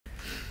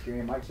Give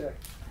me a mic check.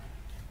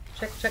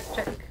 Check, check,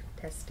 check.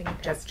 Testing,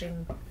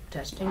 testing.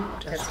 Testing.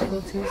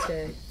 Testicle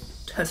Tuesday.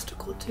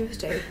 Testicle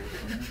Tuesday.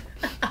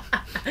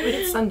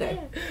 It's Sunday.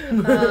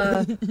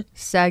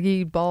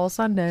 Saggy ball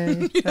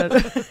Sunday.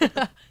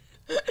 I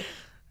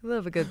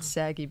love a good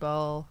saggy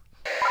ball.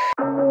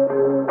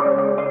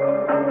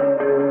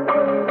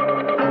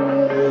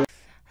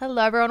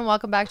 Hello everyone,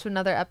 welcome back to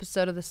another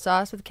episode of The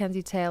Sauce with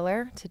Kenzie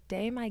Taylor.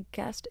 Today my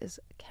guest is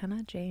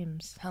Kenna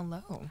James.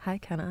 Hello. Hi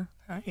Kenna.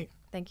 Hi.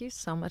 Thank you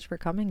so much for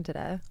coming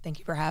today. Thank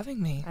you for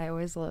having me. I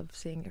always love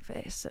seeing your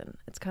face, and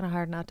it's kind of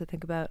hard not to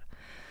think about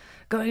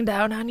going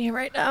down on you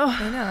right now.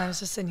 I know, I was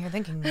just sitting here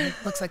thinking, it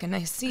looks like a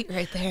nice seat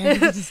right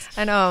there.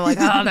 I know, I'm like,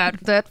 oh,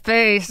 that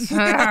face.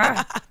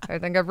 I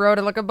think I've rode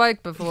it like a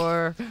bike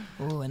before.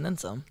 Ooh, and then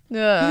some.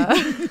 Yeah.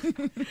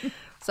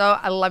 So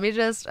let me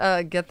just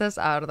get this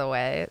out of the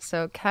way.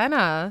 So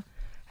Kenna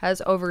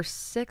has over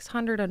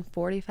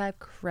 645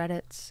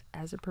 credits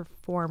as a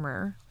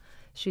performer.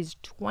 She's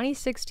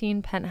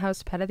 2016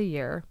 Penthouse Pet of the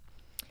Year,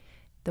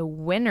 the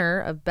winner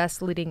of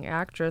Best Leading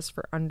Actress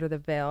for Under the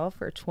Veil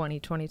for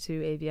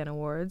 2022 AVN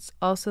Awards,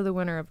 also the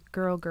winner of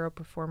Girl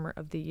Performer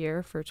of the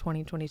Year for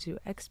 2022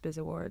 XBIZ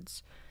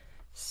Awards.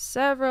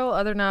 Several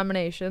other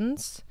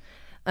nominations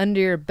under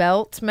your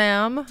belt,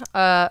 ma'am.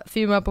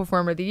 Female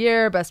Performer of the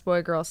Year, Best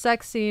Boy Girl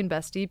Sex Scene,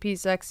 Best EP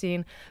Sex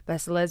Scene,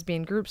 Best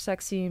Lesbian Group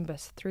Sex Scene,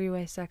 Best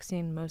Three-Way Sex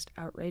Scene, Most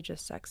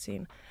Outrageous Sex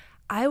Scene.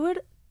 I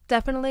would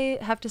definitely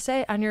have to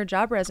say on your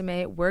job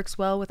resume, works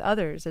well with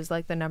others is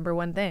like the number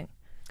one thing,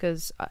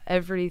 because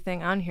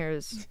everything on here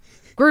is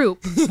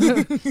group,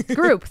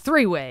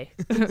 three-way.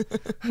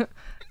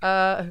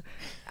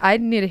 I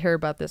need to hear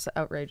about this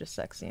outrageous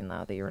sex scene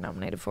though that you were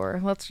nominated for.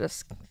 Let's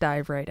just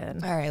dive right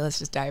in. All right, let's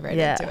just dive right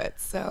into it.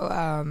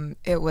 So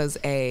it was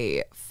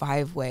a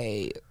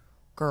 5-way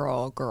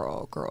girl.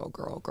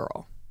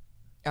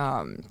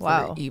 Wow.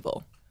 For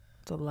Evil.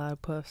 It's a lot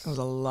of puss. It was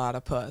a lot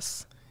of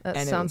puss. That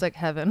and sounds like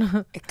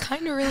heaven. It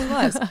kind of really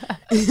was.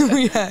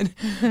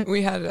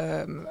 we had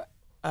an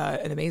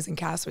amazing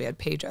cast. We had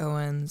Paige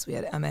Owens, we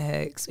had Emma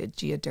Hicks, we had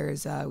Gia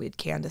Durza, we had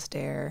Candace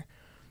Dare,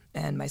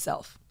 and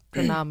myself.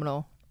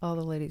 Phenomenal. All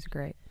the ladies are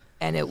great.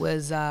 And it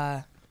was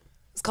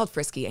it's called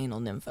Frisky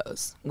Anal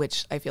Nymphos,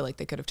 which I feel like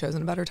they could have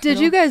chosen a better title.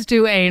 Did you guys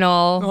do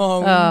anal?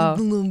 Oh,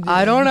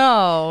 I don't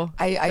know.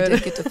 I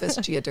did get to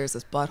fist Gia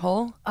Durza's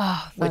butthole.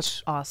 Oh, that's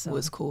which awesome.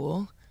 Was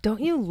cool. Don't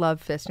you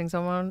love fisting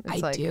someone?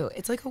 I do.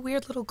 It's like a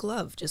weird little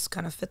glove, just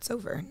kind of fits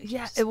over.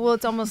 Yeah.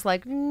 It's almost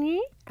like,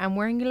 I'm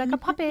wearing you like a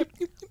puppet.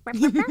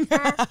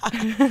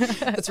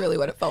 That's really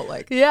what it felt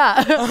like.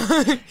 Yeah.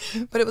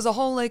 But it was a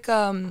whole like,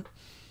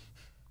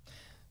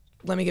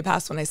 let me get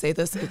past when I say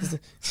this, it's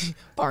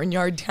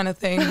barnyard kind of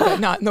thing,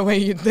 but not in the way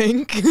you'd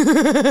think.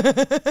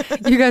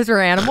 You guys were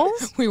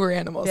animals? We were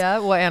animals. Yeah.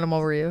 What animal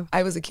were you?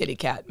 I was a kitty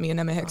cat. Me and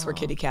Emma Hicks were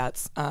kitty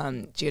cats.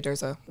 Gia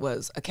Durza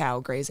was a cow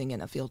grazing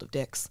in a field of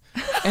dicks.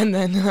 And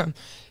then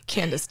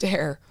Candace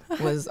Dare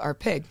was our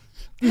pig.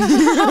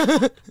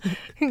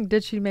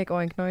 Did she make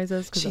oink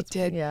noises? She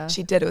did. Yeah.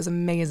 She did. It was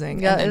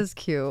amazing. Yeah, it is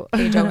cute.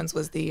 Paige Owens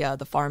was the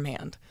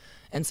farmhand.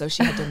 And so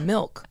she had to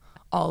milk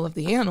all of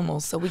the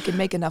animals so we could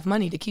make enough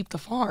money to keep the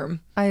farm.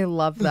 I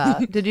love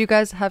that. Did you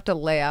guys have to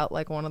lay out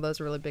like one of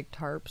those really big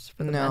tarps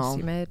for the mess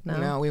you made?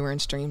 No, we were in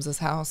Streams'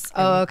 house.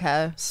 Oh,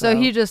 okay. So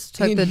he just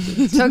took the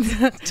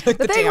thing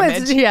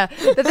damage.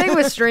 The thing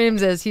with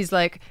Streams is he's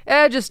like,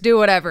 just do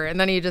whatever, and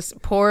then he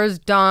just pours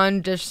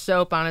Dawn dish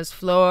soap on his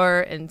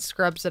floor and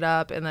scrubs it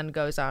up, and then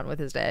goes on with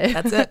his day.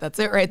 That's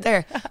it right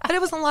there. But it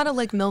was a lot of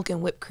like milk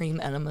and whipped cream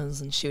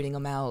enemas and shooting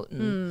them out,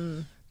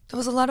 and it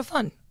was a lot of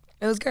fun.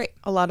 It was great.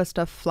 A lot of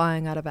stuff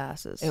flying out of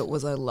asses. It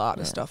was a lot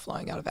of stuff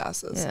flying out of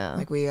asses. Yeah.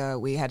 Like we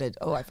had it.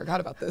 Oh, I forgot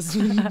about this.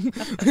 We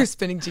were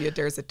spinning Gia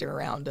Durza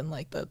around and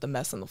like the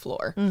mess on the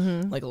floor,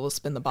 like a little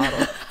spin the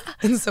bottle.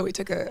 And so we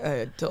took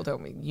a dildo,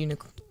 we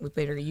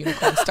made her a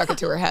unicorn, stuck it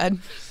to her head.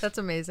 That's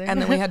amazing. And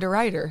then we had to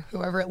ride her,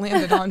 whoever it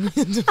landed on,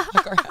 to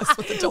fuck our ass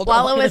with the dildo.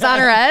 While it was on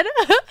her head?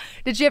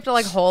 Did she have to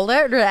like hold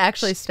it, or did it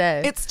actually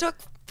stay? It stuck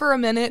for a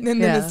minute, and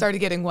then it started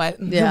getting wet,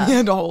 and we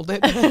had to hold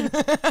it.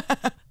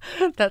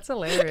 That's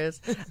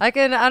hilarious. I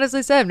can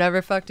honestly say I've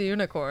never fucked a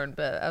unicorn,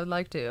 but I would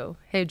like to.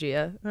 Hey,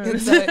 Gia.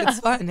 It's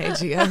fun. Hey,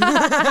 Gia.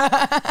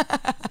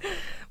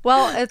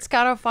 Well, it's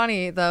kind of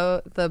funny,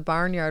 though, the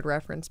barnyard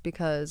reference,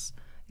 because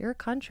you're a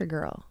country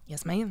girl.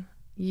 Yes, ma'am.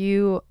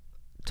 You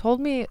told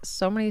me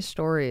so many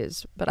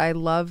stories, but I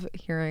love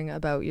hearing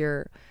about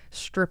your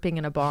stripping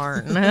in a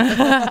barn.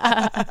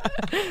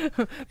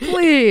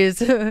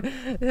 Please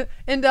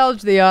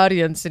indulge the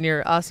audience in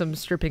your awesome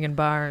stripping in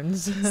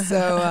barns.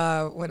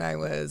 So when I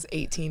was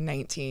 18,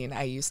 19,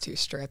 I used to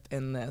strip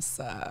in this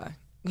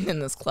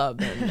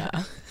club in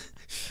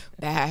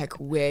back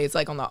way. It's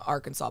like on the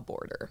Arkansas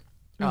border.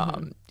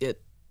 In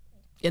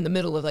the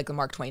middle of like the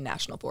Mark Twain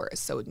National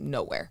Forest, so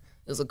nowhere.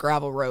 It was a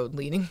gravel road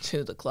leading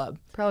to the club.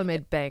 Probably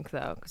made bank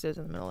though, because it was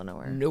in the middle of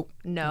nowhere. Nope.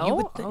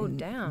 No? Oh,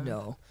 damn.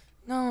 No.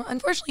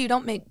 Unfortunately, you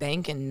don't make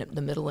bank in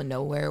the middle of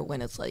nowhere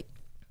when it's like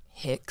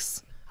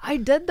Hicks. I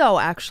did though,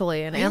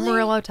 actually, in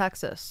Amarillo,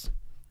 Texas.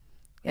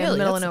 in the Really?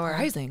 middle That's of nowhere.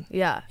 surprising.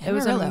 Yeah, it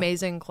was an Amarillo.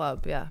 amazing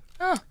club. Yeah,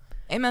 Huh.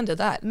 Amen to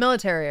that.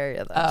 military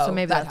area though, so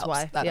maybe that that's helps.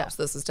 why. That yeah. helps.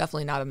 This is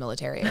definitely not a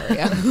military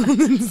area.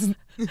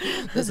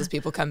 This is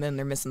people come in,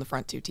 they're missing the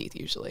front 2 teeth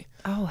usually.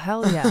 Oh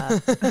hell yeah!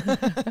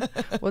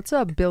 What's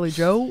up, Billy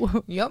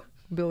Joe? Yep.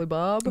 Billy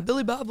Bob.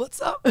 Billy Bob,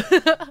 what's up?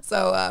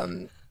 So, I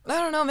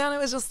don't know, man. It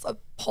was just a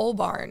pole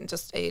barn,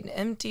 just an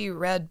empty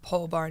red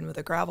pole barn with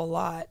a gravel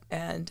lot,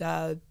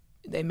 and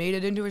they made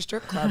it into a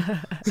strip club.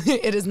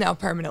 It is now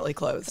permanently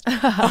closed.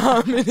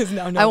 It is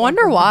now. I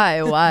wonder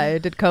why. Why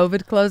did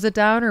COVID close it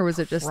down, or was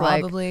it just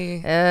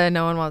Probably. like,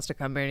 no one wants to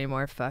come here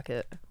anymore? Fuck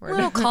it.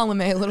 Little column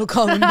A, little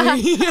column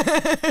B.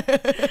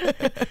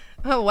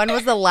 When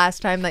was the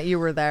last time that you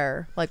were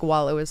there? Like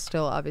while it was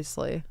still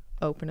obviously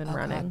open and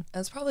running?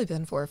 It's probably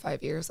been 4 or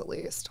 5 years at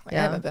least. Like,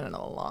 Yeah. I haven't been in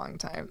a long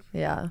time.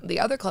 Yeah. The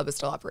other club is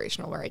still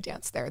operational where I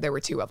danced there. There were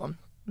 2 of them.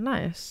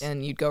 Nice.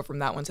 And you'd go from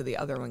that one to the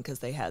other one because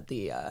they had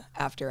the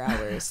after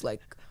hours,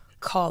 like,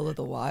 Call of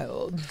the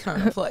Wild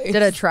kind of place.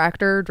 Did a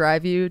tractor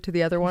drive you to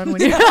the other one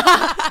when you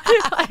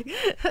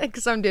like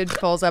some dude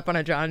pulls up on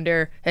a John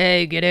Deere?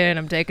 Hey, get in!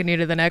 I'm taking you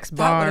to the next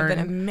That would barn. have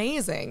been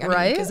amazing,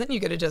 Right? Because then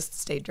you could have just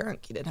stayed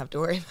drunk. You didn't have to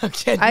worry about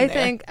getting I there.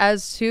 think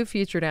as 2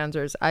 future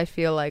dancers, I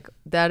feel like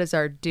that is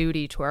our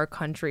duty to our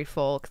country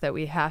folk that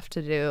we have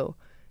to do.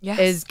 Yes.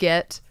 Is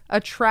get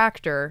a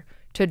tractor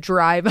to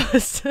drive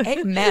us.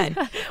 Amen.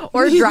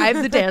 Or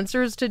drive the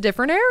dancers to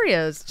different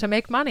areas to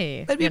make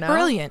money. That'd be you know?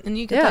 brilliant, and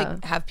you could Yeah.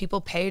 like have people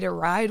pay to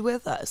ride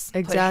with us.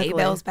 Exactly. Put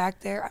hay bales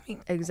back there. I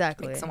mean,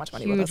 Exactly. make so much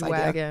money Huge with us.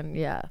 wagon.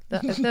 Yeah,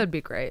 that would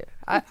be great.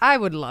 I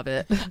would love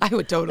it. I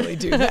would totally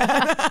do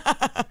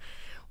that.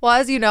 Well,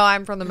 as you know,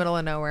 I'm from the middle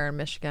of nowhere in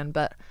Michigan,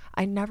 but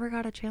I never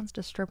got a chance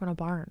to strip in a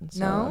barn. So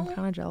No? I'm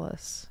kind of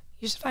jealous.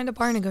 You should find a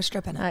barn and go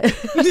strip in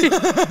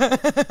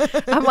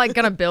it. I'm like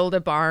going to build a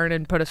barn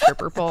and put a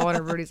stripper pole, and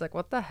everybody's like,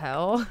 what the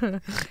hell? Do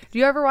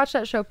you ever watch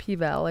that show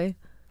P-Valley?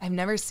 I've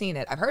never seen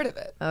it. I've heard of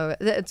it. Oh,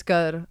 it's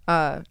good.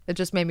 It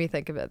just made me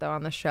think of it, though.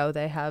 On the show,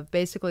 they have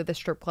basically the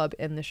strip club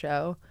in the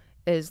show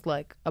is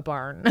like a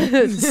barn.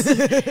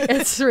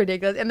 It's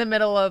ridiculous. In the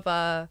middle of,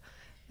 I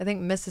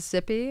think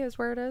Mississippi is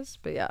where it is.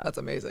 But yeah. That's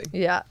amazing.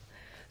 Yeah.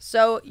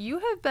 So you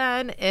have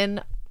been in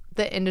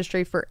the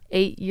industry for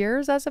 8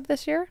 years as of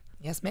this year?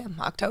 Yes, ma'am.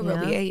 October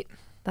will be 8.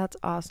 That's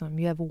awesome.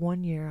 You have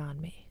 1 year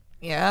on me.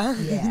 Yeah.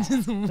 Yeah.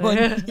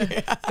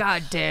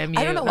 God damn you.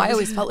 I don't know why I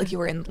always felt like you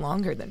were in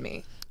longer than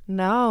me.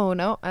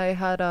 No. I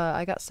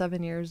got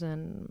 7 years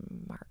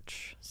in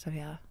March. So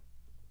yeah.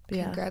 But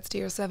yeah. Congrats to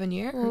your 7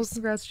 years. Well,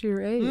 congrats to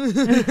your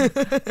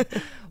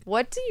 8.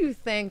 What do you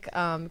think?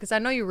 Because I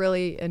know you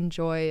really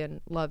enjoy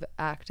and love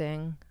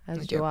acting,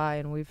 as do I,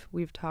 and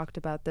we've talked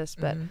about this.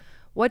 But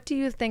what do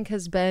you think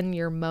has been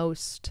your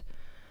most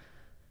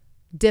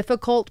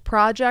difficult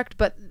project,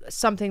 but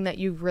something that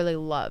you've really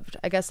loved?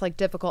 I guess like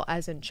difficult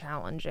as in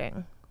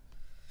challenging.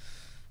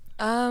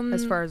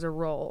 As far as a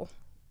role,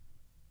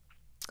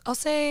 I'll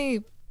say,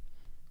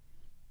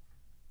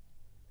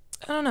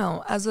 I don't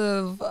know. As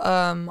of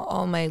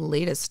all my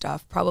latest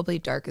stuff, probably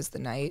Dark as the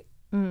Night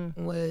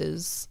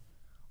was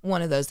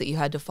one of those that you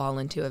had to fall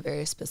into a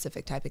very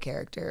specific type of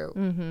character.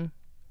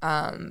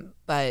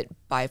 But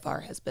by far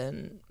has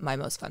been my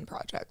most fun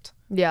project.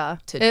 yeah,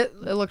 it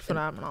looked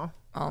phenomenal.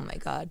 Oh my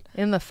God.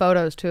 In the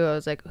photos too, I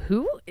was like,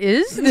 who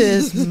is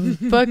this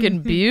fucking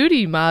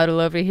beauty model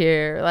over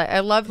here? Like, I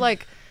love,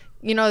 like,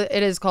 you know,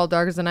 it is called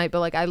Dark as the Night, but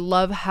like, I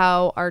love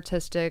how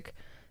artistic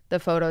the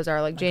photos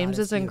are. Like, James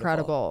is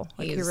incredible.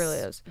 Like, he really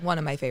is. One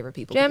of my favorite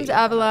people. James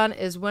Avalon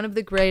is one of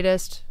the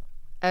greatest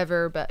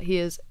ever, but he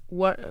is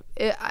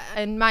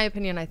in my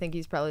opinion, I think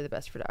he's probably the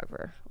best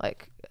photographer.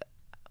 Like,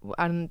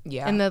 in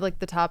the like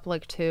the top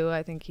like 2,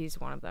 I think he's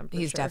one of them.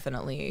 He's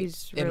definitely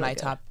really in my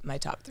good. my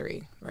top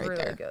 3 right Really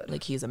there. good.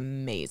 Like, he's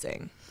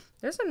amazing.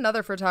 There's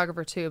another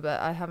photographer too, but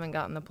I haven't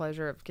gotten the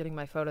pleasure of getting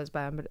my photos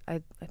by him. But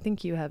I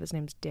think you have. His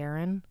name's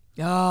Darren.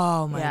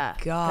 Oh my God.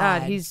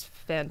 God, he's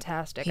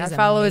fantastic. He's I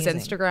follow amazing.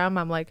 his Instagram.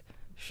 I'm like,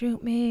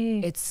 shoot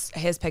me. It's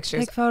his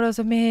pictures Take photos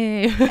of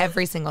me.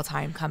 every single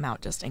time come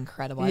out just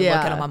incredible. I look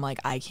at him, I'm like,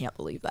 I can't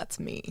believe that's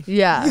me.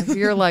 Yeah,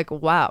 you're like,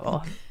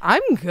 wow,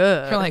 I'm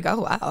good. You're like,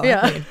 oh wow.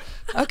 Yeah. I mean,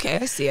 okay,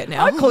 I see it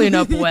now. I clean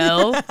up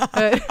well.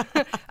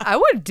 I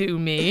would do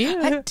me.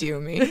 I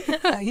do me.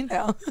 You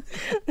know.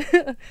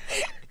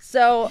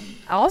 So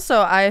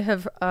also I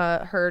have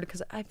heard,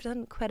 because I've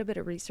done quite a bit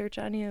of research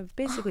on you. I've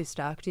basically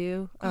stalked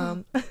you.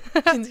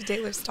 Kenzie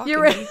Taylor's talking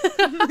You're, me.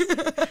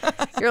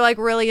 you're like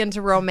really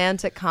into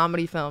romantic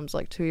comedy films.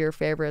 Like 2 of your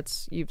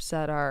favorites you've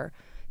said are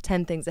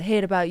 10 Things I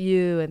Hate About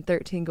You and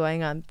 13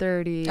 Going on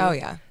 30. Oh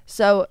yeah.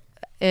 So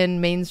in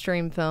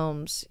mainstream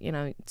films, you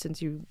know,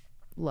 since you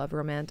love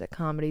romantic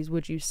comedies,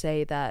 would you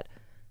say that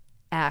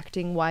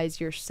acting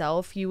wise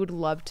yourself, you would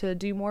love to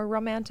do more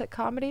romantic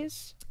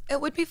comedies? It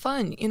would be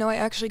fun. You know, I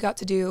actually got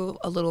to do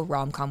a little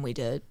rom-com we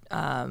did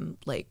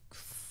like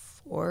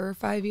 4 or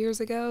 5 years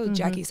ago.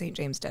 Jackie St.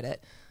 James did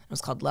it. It was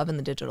called Love in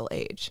the Digital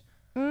Age.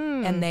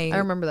 And they I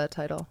remember that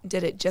title.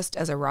 did it just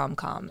as a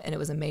rom-com, and it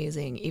was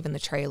amazing. Even the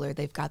trailer,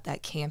 they've got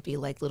that campy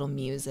like little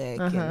music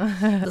and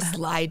the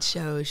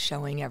slideshows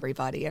showing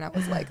everybody, and I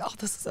was like, oh,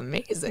 this is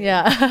amazing.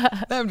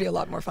 Yeah. That would be a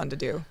lot more fun to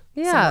do.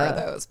 Yeah. Some more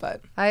of those,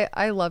 but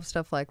I love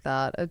stuff like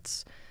that.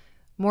 It's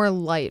more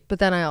light, but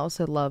then I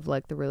also love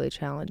like the really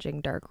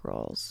challenging dark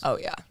roles. oh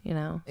yeah, You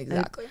know?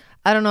 exactly.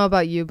 I don't know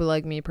about you, but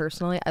like me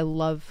personally, I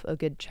love a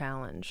good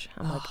challenge.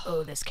 I'm like,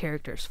 oh, this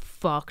character's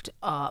fucked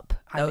up.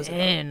 Those are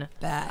the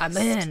I'm best.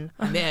 in.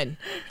 I'm in.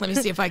 Let me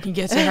see if I can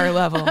get to her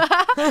level.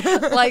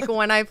 Like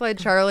when I played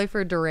Charlie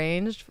for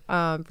Deranged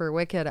for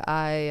Wicked,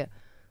 I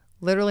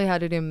literally had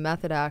to do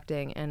method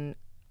acting, and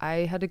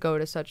I had to go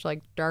to such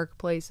like dark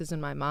places in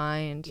my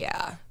mind.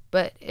 Yeah.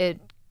 But it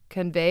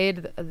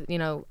conveyed, you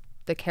know,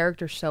 the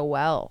character so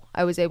well.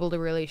 I was able to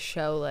really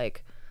show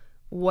like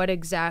what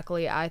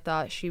exactly I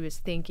thought she was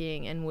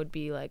thinking and would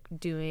be like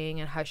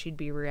doing, and how she'd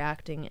be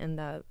reacting in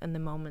the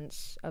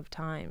moments of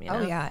time. You know?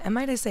 Oh yeah. And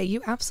might I say,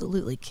 you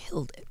absolutely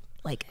killed it.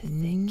 Like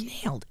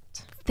nailed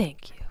it.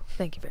 Thank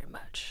you very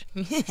much.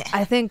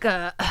 I think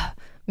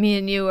me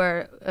and you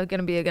are going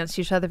to be against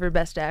each other for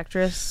Best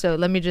Actress. So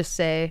let me just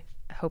say,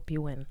 I hope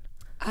you win.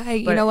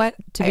 You know what?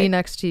 To be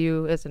next to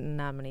you as a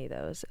nominee,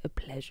 though, is a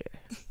pleasure.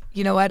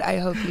 You know what? I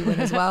hope you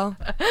win as well.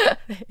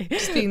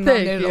 Just being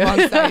Thank nominated you.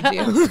 alongside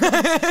you.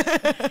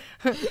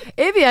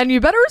 AVN, you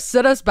better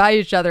sit us by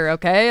each other,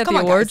 okay? At Come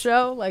the on, award guys.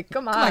 show. Like,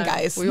 come on. on,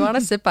 guys. We want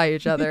to sit by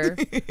each other.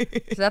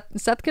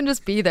 Seth can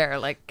just be there.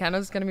 Like,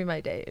 Kenna's going to be my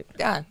date.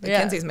 Yeah,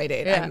 Yeah. Kenzie's my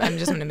date. Yeah. I'm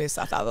just going to move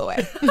stuff out of the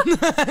way.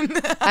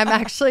 I'm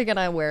actually going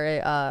to wear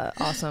a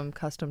awesome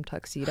custom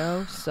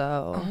tuxedo.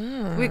 So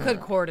we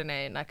could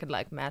coordinate, and I could,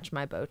 like, match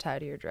my bow tie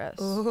to your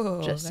dress. Ooh,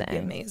 Just that'd be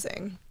saying.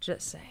 amazing.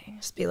 Just saying.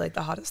 Just be like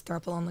the hottest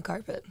throuple on the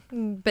carpet.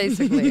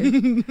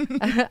 Basically.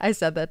 I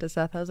said that to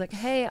Seth. I was like,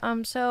 hey,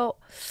 so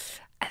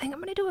I think I'm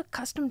gonna do a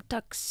custom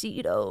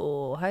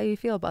tuxedo. How you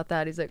feel about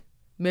that? He's like,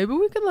 maybe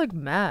we could like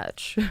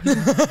match.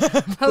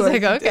 I was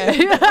like,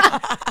 okay.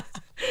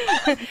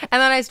 And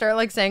then I start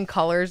like saying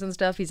colors and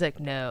stuff. He's like,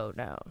 no,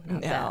 not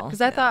that.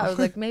 Because I thought, I was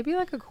like, maybe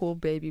like a cool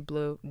baby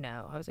blue.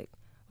 No. I was like,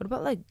 what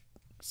about like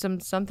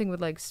something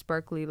with like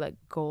sparkly like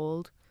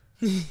gold?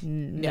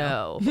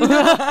 No.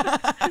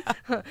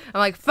 I'm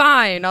like,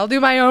 fine, I'll do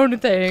my own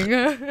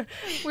thing.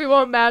 We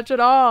won't match at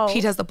all.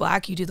 He does the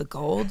black, you do the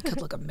gold. Could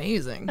look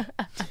amazing.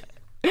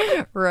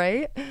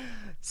 Right?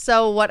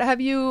 So what have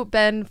you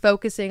been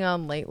focusing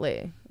on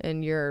lately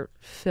in your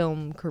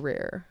film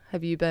career?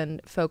 Have you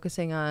been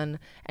focusing on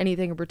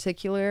anything in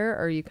particular,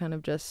 or are you kind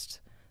of just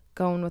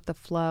going with the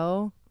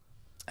flow?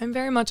 I'm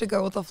very much a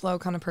go with the flow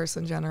kind of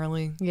person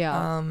generally.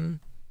 Yeah.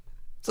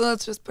 So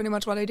that's just pretty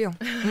much what I do.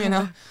 You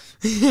know,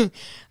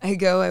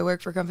 I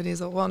work for companies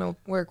that want to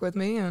work with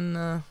me,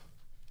 and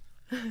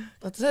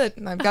that's it.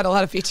 And I've got a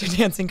lot of feature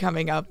dancing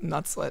coming up, and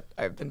that's what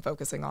I've been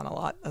focusing on a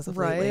lot as of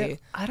lately.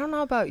 I don't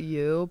know about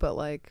you, but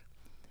like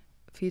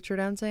feature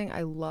dancing,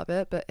 I love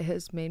it, but it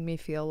has made me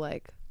feel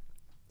like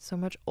so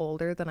much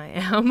older than I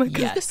am.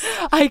 Yes.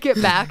 I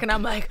get back and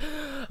I'm like,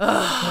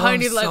 I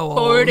need like so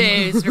 4 old.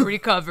 days to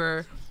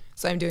recover.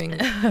 So I'm doing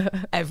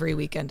every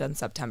weekend in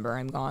September.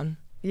 I'm gone.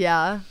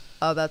 Yeah.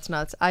 Oh, that's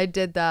nuts. I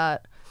did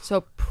that.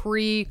 So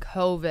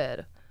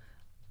pre-COVID,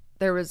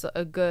 there was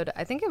a good,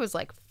 I think it was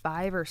like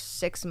 5 or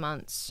 6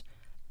 months.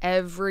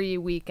 Every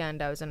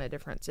weekend I was in a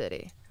different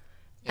city.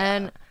 Yeah.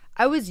 And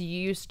I was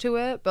used to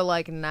it, but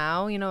like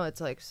now, you know, it's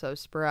like so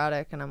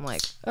sporadic, and I'm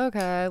like,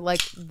 okay,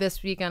 like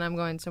this weekend I'm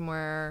going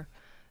somewhere,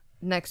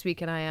 next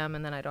weekend I am,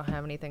 and then I don't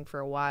have anything for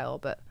a while.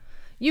 But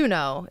you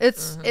know,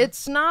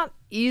 it's not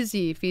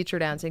easy feature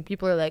dancing.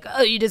 People are like,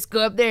 oh, you just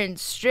go up there and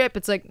strip.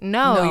 It's like,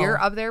 no. You're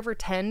up there for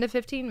 10 to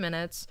 15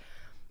 minutes.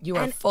 You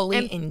are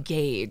fully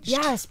engaged.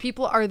 Yes,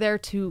 people are there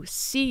to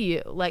see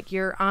you. Like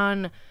you're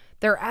on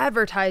their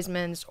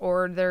advertisements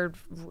or their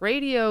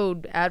radio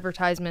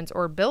advertisements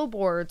or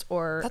billboards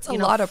or that's a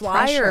lot of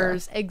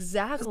flyers. Pressure.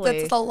 Exactly.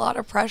 That's a lot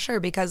of pressure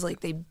because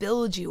like they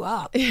build you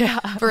up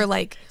for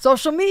like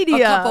social media,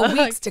 a couple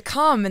weeks to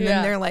come, and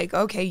then they're like,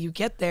 okay, you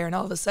get there, and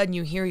all of a sudden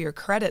you hear your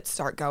credits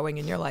start going,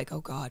 and you're like,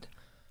 oh god.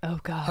 Oh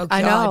god. Oh,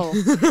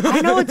 God. I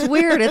know it's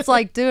weird. It's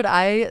like, dude,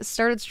 I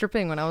started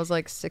stripping when I was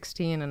like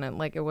 16, and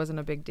it wasn't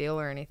a big deal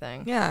or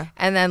anything. Yeah.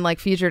 And then like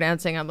feature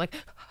dancing, I'm like,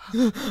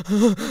 I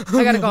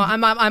gotta go.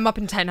 I'm up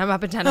in 10. I'm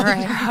up in 10. All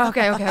right.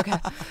 Okay.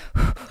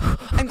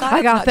 I'm glad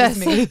I got it's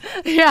this. not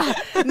just me. Yeah.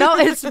 No,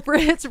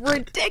 it's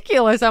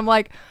ridiculous. I'm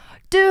like,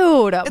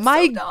 dude,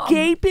 my so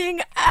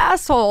gaping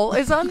asshole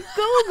is on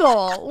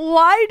Google.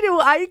 Why do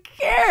I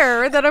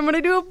care that I'm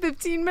gonna do a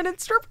 15-minute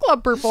strip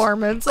club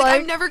performance?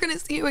 Like, I'm never gonna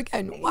see you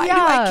again. Why do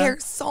I care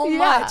so Yeah.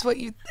 much what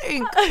you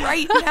think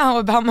right now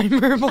about my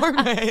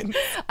performance?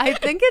 I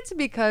think it's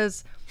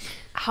because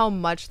how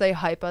much they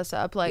hype us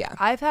up. Like, Yeah.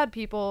 I've had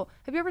people.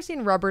 Have you ever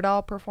seen Rubber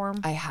Doll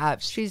perform? I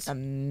have. She's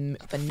phenomenal.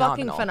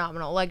 fucking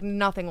phenomenal. Like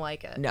nothing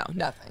like it. No,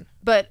 nothing.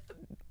 But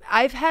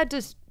I've had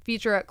to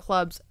feature at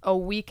clubs a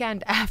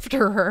weekend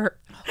after her.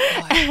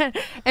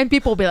 And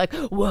people will be like,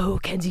 whoa,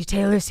 Kenzie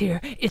Taylor's here.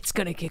 It's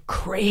going to get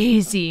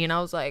crazy. And I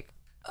was like,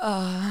 I'll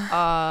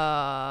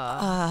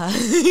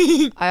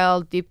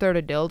deep throat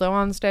a dildo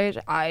on stage.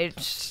 I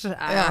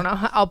don't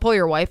know. I'll pull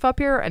your wife up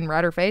here and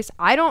rat her face.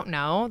 I don't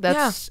know.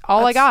 That's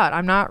all I got.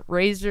 I'm not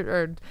razor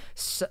or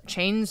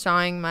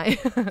chainsawing my.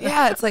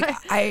 Yeah, it's like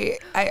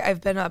I've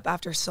been up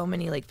after so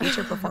many like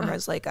feature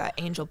performers, like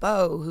Angel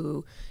Bow,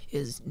 who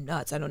is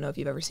nuts. I don't know if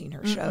you've ever seen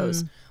her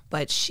shows,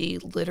 but she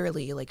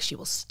literally like she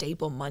will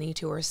staple money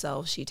to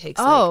herself. She takes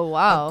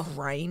a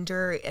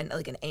grinder and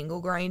like an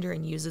angle grinder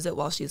and uses it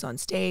while she's on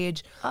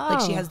stage.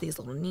 Like she has these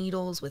little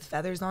needles with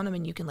feathers on them,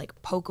 and you can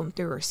like poke them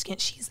through her skin.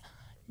 She's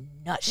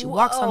nuts. She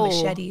walks on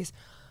machetes.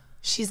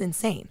 She's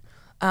insane.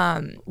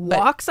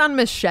 Walks on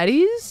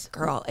machetes?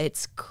 Girl,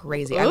 it's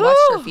crazy. I watched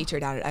her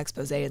featured out at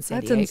XBIZ in San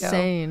Diego. That's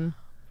insane.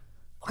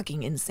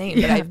 Fucking insane.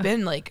 But I've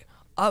been like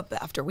up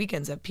after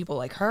weekends of people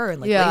like her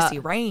and like Lacey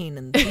Rain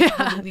and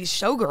these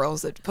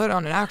showgirls that put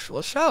on an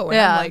actual show. And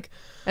I'm like,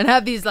 and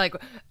have these like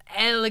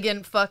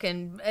elegant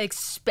fucking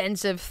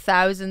expensive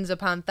thousands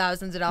upon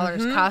thousands of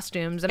dollars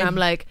costumes, and I'm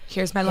like,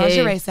 here's my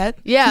lingerie set.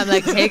 Yeah, I'm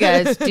like, hey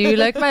guys, do you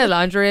like my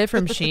lingerie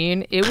from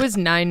Shein? It was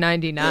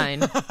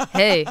 $9.99.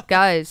 Hey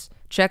guys,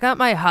 check out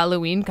my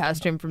Halloween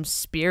costume from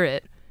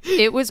Spirit.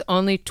 It was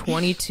only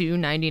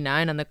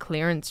 $22.99 on the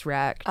clearance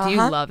rack. Do you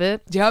love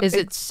it? Yep. Is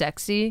it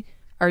sexy?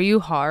 Are you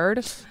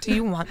hard? Do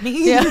you want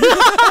me? Yeah.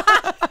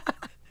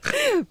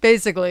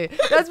 Basically,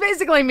 that's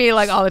basically me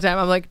like all the time.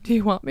 I'm like, do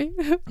you want me?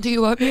 Do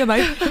you want me? Am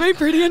I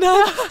pretty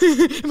enough?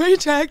 Am I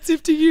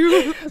attractive to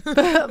you?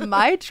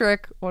 My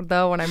trick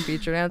though when I'm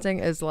feature dancing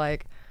is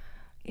like,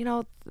 you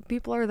know,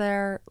 people are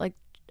there, like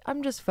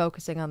I'm just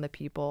focusing on the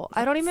people.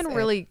 I don't even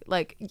really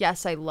like,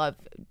 yes, I love,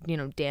 you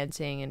know,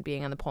 dancing and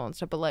being on the pole and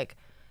stuff, but like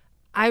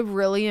I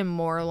really am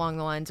more along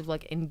the lines of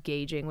like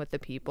engaging with the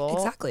people.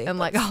 Exactly. And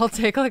like I'll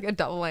take like a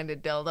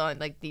double-minded dildo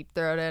and like deep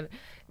throat it,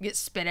 get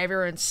spit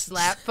everywhere and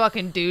slap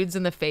fucking dudes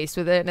in the face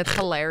with it, and it's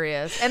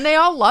hilarious. And they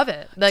all love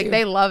it. Like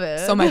they love it.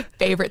 So my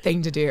favorite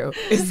thing to do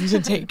is to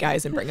take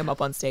guys and bring them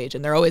up on stage,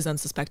 and they're always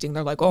unsuspecting.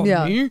 They're like, "Oh,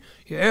 me?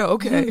 Yeah,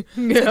 okay."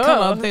 So they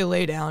come up, they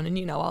lay down, and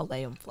you know I'll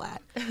lay them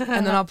flat,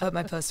 and then I'll put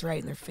my puss right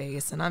in their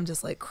face, and I'm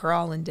just like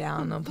crawling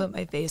down. I'll put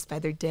my face by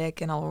their dick,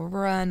 and I'll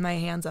run my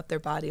hands up their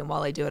body, and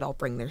while I do it, I'll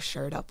bring their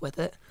shirt up with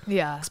it.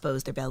 Yeah.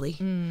 Expose their belly.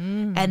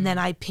 And then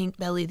I pink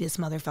belly this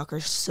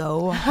motherfucker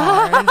so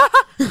hard.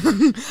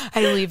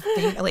 I leave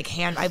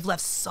I've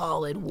left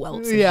solid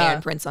welts and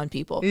handprints on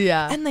people.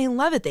 Yeah. And they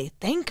love it. They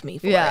thank me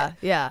for it.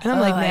 Yeah. And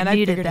I'm like, man, I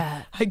needed figured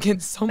that. I get in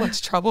so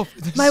much trouble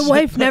for this. My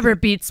wife never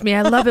beats me.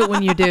 I love it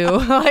when you do.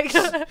 Like,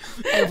 I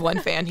have one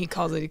fan, he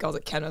calls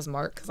it Kenna's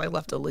mark, because I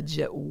left a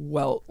legit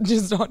welt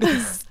just on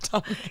his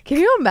stomach. can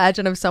you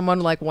imagine if someone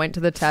like went to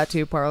the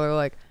tattoo parlor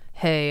like,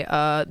 hey,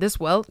 this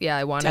welt, yeah,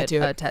 I want it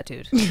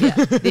tattooed. Yeah,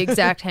 the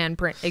exact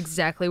handprint,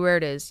 exactly where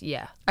it is.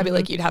 Yeah. I'd be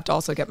like, you'd have to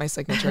also get my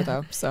signature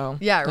though. So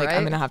yeah, like, right?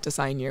 I'm gonna have to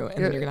sign you,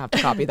 and then you're gonna have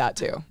to copy that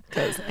too,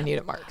 because I need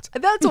it marked.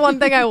 That's one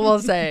thing I will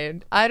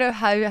say. I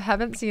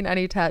haven't seen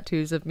any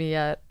tattoos of me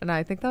yet, and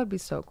I think that would be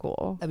so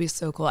cool. That'd be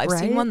so cool. I've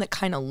seen one that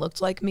kind of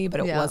looked like me, but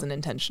it wasn't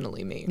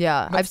intentionally me.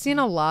 Yeah, I've seen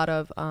a lot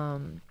of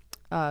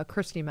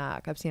Christy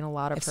Mack. I've seen a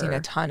lot of her. I've seen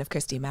a ton of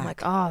Christy Mack. I'm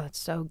like, oh, that's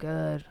so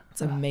good. It's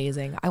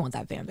amazing. I want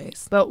that fan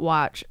base. But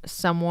watch,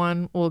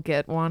 someone will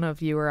get one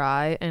of you or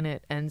I, and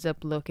it ends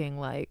up looking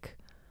like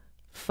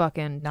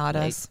fucking not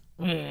like, us.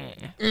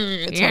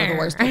 It's one of the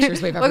worst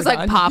pictures we've ever looks done.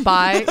 Looks like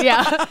Popeye.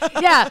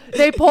 Yeah.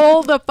 They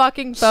pull the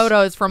fucking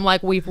photos from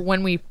like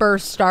when we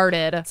first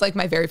started. It's like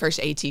my very first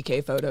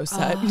ATK photo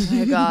set. Oh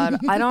my god.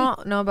 I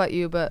don't know about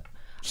you, but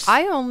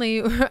I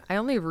only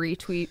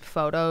retweet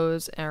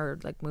photos or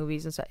like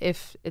movies and stuff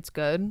if it's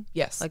good.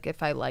 Yes. Like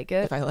if I like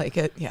it. If I like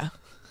it, yeah.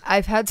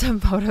 I've had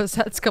some photo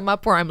sets come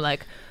up where I'm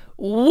like,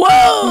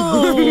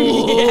 whoa.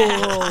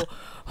 Yeah.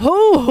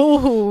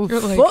 Oh,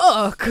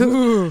 fuck.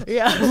 Ooh,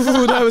 yeah.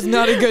 Ooh, that was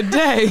not a good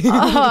day.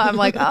 I'm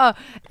like,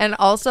 and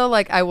also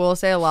like I will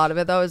say a lot of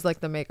it though is like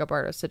the makeup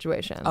artist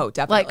situation. Oh,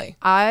 definitely. Like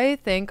I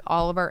think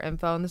all of our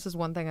info, and this is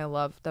one thing I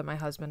love that my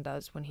husband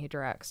does when he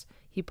directs,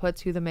 he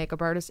puts who the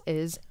makeup artist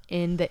is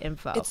in the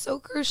info. It's so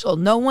crucial.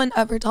 No one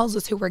ever tells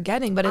us who we're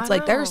getting, but it's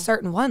like there are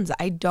certain ones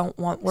I don't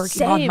want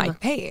working on my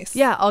face.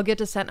 Yeah, I'll get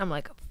to set and I'm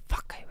like,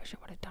 fuck, I wish I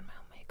would have done my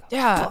own makeup.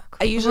 Yeah, fuck.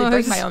 I usually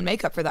bring my own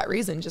makeup for that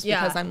reason, just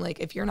because I'm like,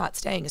 if you're not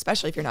staying,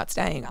 especially if you're not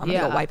staying, I'm gonna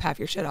go wipe half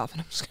your shit off,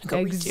 and I'm just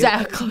gonna go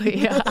exactly.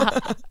 Yeah,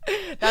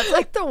 that's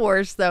like the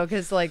worst though,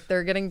 because like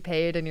they're getting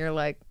paid and you're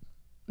like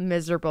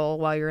miserable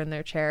while you're in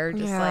their chair,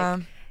 just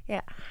like.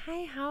 Yeah.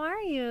 Hi, how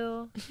are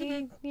you?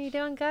 You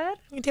doing good?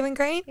 You doing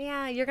great?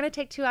 Yeah, you're going to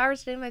take 2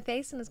 hours to do my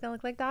face and it's going to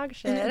look like dog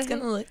shit. And it's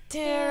going to look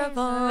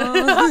terrible.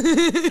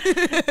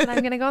 And I'm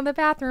going to go in the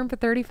bathroom for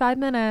 35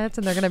 minutes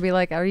and they're going to be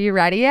like, are you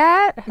ready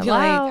yet? Hello? You're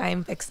like,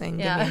 I'm fixing.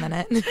 Yeah. Give me a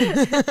minute.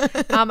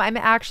 I'm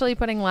actually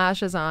putting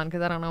lashes on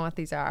because I don't know what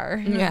these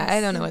are. Yeah, I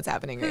don't know what's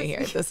happening right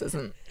here. This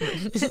isn't.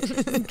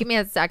 Give me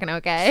a second,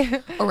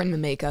 okay? Or when the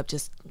makeup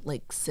just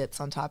like sits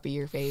on top of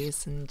your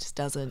face and just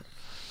doesn't.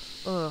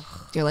 Ugh.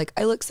 You're like,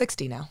 I look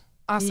 60 now.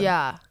 Awesome.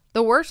 Yeah.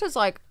 The worst is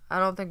like, I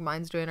don't think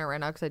mine's doing it right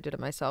now because I did it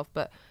myself,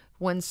 but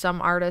when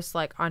some artists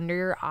like under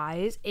your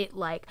eyes, it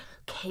like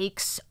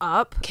cakes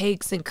up.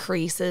 Cakes and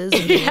creases.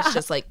 And it's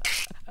just like.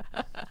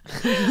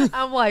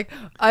 I'm like,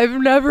 I've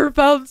never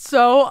felt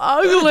so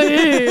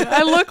ugly.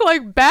 I look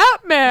like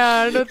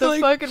Batman with the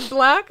fucking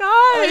black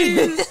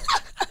eyes.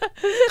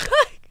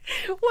 Like,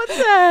 what the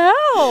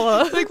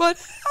hell? Like, what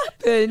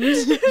happened?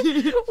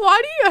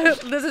 Why do you...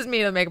 This is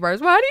me, the makeup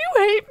artist. Why do you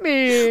hate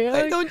me?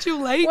 Why don't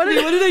you like me? What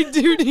did I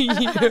do to you?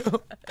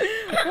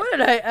 What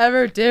did I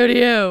ever do to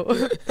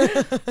you?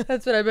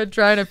 That's what I've been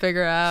trying to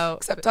figure out.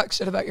 Except talk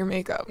shit about your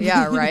makeup.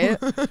 Yeah, right?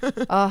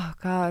 Oh,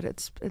 God.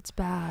 It's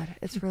bad.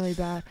 It's really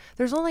bad.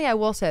 I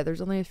will say,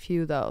 there's only a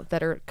few, though,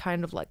 that are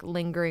kind of like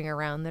lingering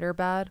around that are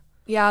bad.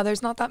 Yeah,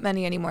 there's not that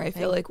many anymore. I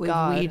feel like we've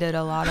weeded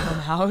a lot of them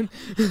out.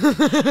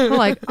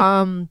 Like,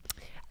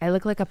 I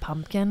look like a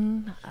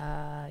pumpkin.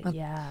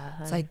 Yeah.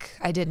 It's like,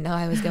 I didn't know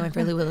I was going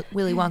for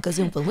Willy Wonka's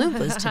Oompa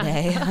Loompas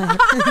today.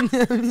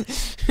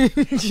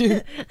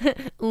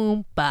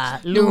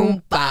 Oompa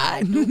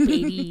Loompa,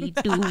 doopity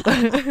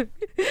doo.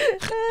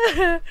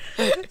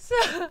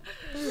 So,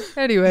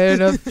 anyway,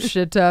 enough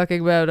shit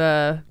talking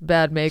about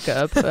bad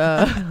makeup.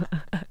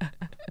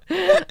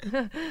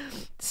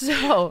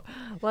 So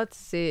let's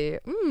see.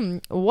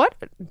 What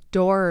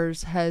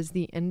doors has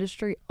the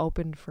industry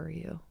opened for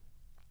you?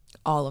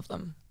 All of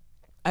them.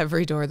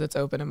 Every door that's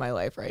open in my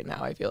life right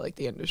now, I feel like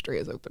the industry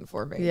is open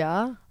for me.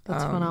 Yeah,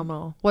 that's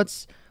phenomenal.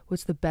 What's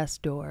the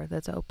best door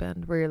that's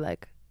opened where you're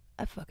like,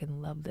 I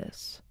fucking love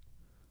this?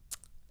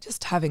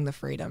 Just having the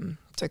freedom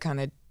to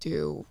kind of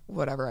do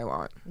whatever I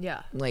want.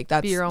 Yeah, like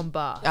that's be your own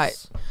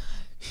boss.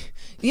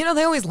 They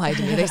always lied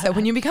to me. They said,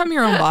 when you become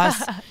your own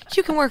boss,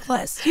 you can work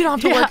less. You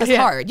don't have to work as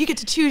hard. You get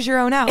to choose your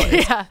own hours.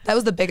 Yeah. That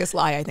was the biggest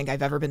lie I think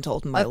I've ever been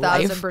told in my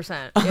life.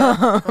 1,000%.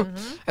 Yeah.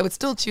 I would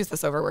still choose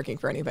this over working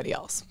for anybody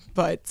else,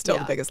 but still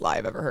the biggest lie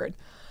I've ever heard.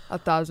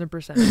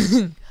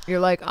 1,000%. You're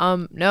like,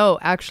 no,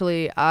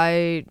 actually,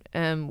 I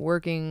am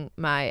working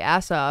my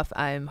ass off.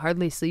 I'm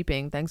hardly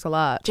sleeping. Thanks a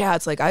lot. Yeah,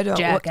 it's like, I don't.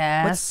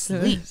 What's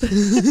sleep?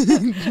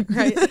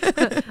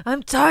 Right.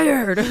 I'm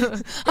tired.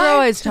 You're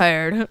always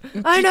tired.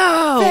 I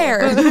know.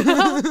 Fair.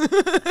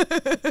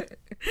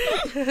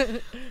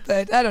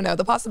 But I don't know.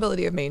 The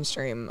possibility of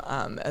mainstream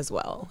as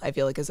well, I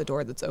feel like, is a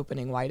door that's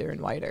opening wider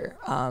and wider.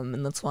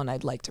 And that's one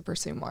I'd like to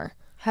pursue more.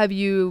 Have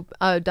you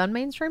done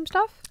mainstream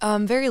stuff?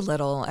 Very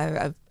little.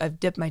 I've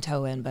dipped my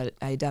toe in, but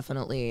I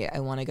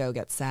want to go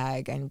get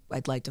SAG, and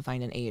I'd like to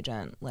find an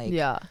agent,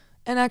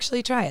 and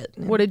actually try it.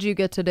 What did you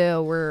get to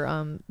do?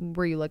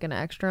 Were you like an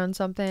extra on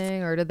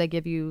something, or did they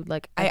give you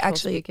like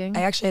speaking?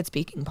 I actually had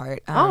speaking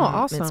part.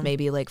 Awesome! It's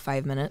maybe like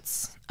 5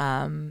 minutes,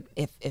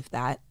 if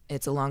that.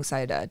 It's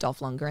alongside Dolph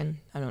Lundgren.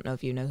 I don't know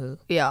if you know who.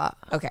 Yeah.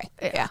 Okay.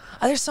 Yeah.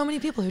 There's so many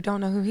people who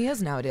don't know who he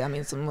is nowadays. I mean,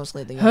 it's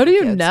mostly the younger How do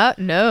you kids. not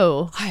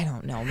know? I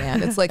don't know,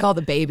 man. It's like all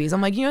the babies. I'm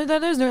like, you know what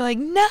that is? And they're like,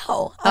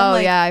 no.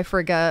 Yeah, I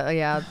forgot.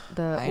 Yeah,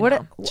 we're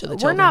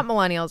not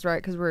millennials,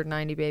 right? Because we're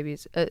 90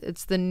 babies.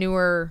 It's the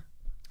newer.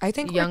 I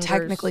think we're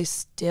technically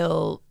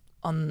still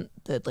on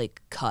the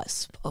like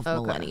cusp of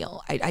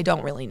millennial. I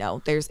don't really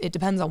know. It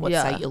depends on what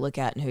site you look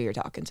at and who you're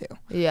talking to.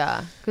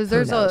 Yeah, because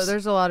there's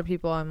a lot of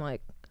people. I'm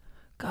like,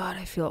 God,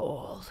 I feel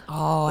old.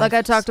 Oh, like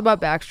I talked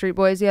about Backstreet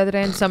Boys the other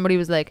day, and somebody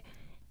was like,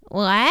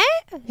 "What?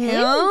 Who's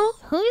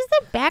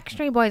the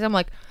Backstreet Boys?" I'm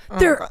like,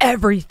 "They're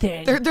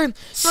everything. They're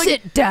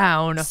sit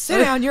down. Sit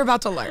down. You're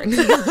about to learn."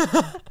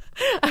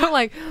 I'm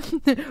like,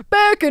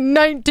 back in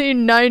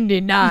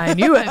 1999,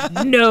 you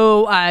have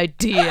no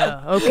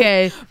idea,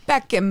 okay?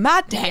 Back in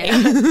my day.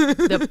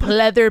 The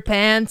pleather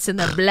pants and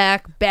the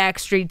black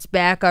Backstreet's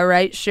Back All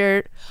Right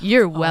shirt.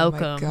 You're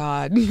welcome. Oh my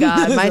God.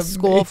 God, my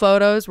school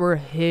photos were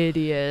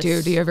hideous.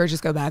 Dude, do you ever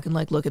just go back and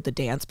like look at the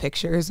dance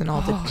pictures and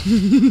all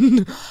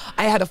the...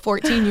 I had a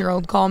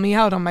 14-year-old call me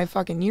out on my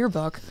fucking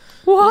yearbook.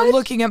 What? We're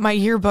looking at my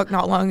yearbook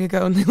not long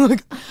ago, and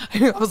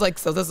I was like,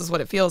 so this is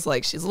what it feels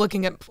like. She's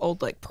looking at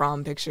old like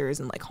prom pictures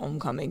and like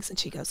homecomings, and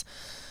she goes,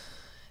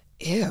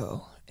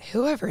 ew,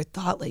 whoever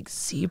thought like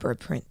zebra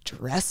print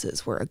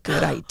dresses were a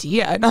good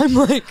idea? And I'm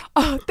like,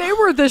 oh, they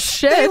were the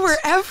shit. They were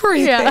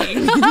everything.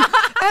 Yeah.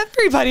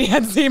 Everybody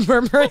had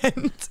zebra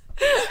print.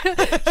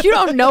 You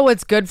don't know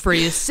what's good for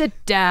you. Sit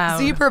down.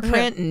 Zebra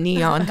print and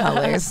neon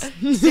colors.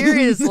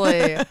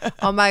 Seriously.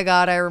 Oh my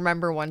God. I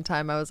remember one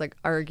time I was like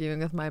arguing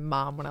with my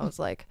mom when I was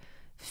like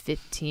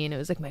 15. It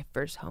was like my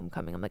first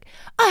homecoming. I'm like,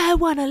 I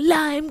want a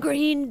lime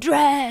green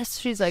dress.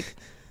 She's like,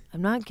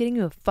 I'm not getting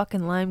you a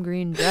fucking lime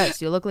green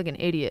dress. You look like an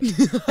idiot.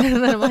 And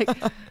then I'm like,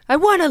 I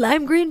want a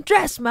lime green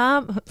dress,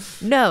 Mom.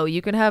 No,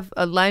 you can have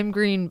a lime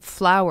green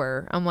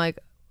flower. I'm like,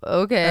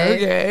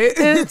 okay.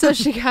 And so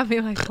she got me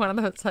like one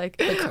of those like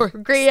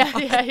great,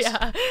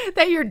 yeah,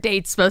 that your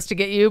date's supposed to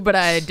get you, but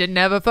I didn't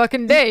have a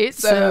fucking date,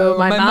 so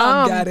my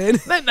mom got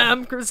it. My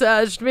mom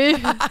corsaged me.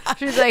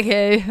 She's like,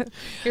 hey,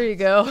 here you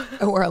go.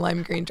 I wore a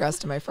lime green dress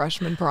to my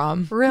freshman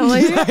prom.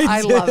 Really?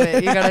 I love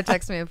it. You gotta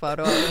text me a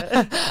photo of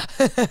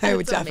it. I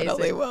would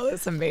definitely will.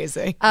 It's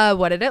amazing.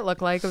 What did it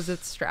look like? Was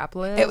it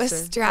strapless? It was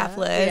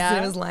strapless. Yeah.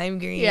 It was lime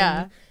green.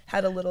 Yeah.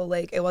 Had a little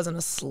like, it wasn't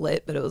a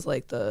slit, but it was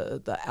like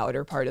the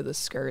outer part of the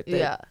skirt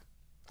that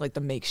like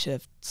the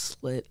makeshift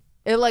slit.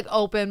 It like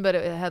opened, but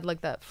it had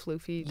like that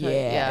floofy type.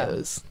 Yeah, it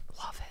was.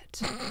 Love it.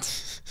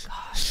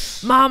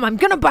 Gosh. Mom, I'm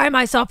gonna buy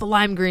myself a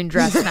lime green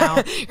dress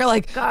now. You're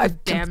like, God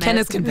damn it.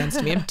 Kenna's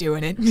convinced me. I'm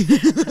doing it.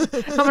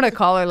 I'm gonna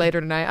call her later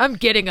tonight. I'm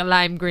getting a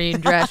lime green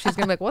dress. She's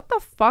gonna be like, what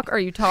the fuck are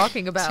you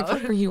talking about?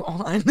 What are you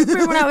on?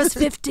 Remember when I was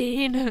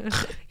 15?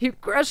 You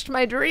crushed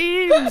my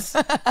dreams.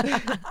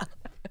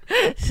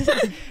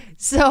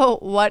 So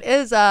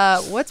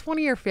what's one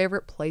of your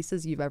favorite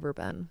places you've ever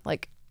been,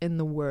 like in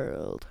the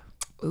world?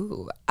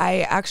 Ooh, I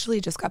actually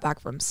just got back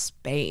from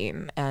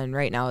Spain, and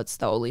right now it's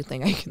the only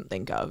thing I can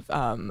think of.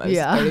 I was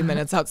 30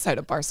 minutes outside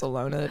of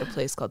Barcelona at a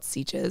place called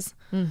Sitges.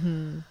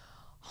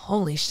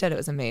 Holy shit, it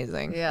was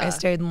amazing. Yeah. I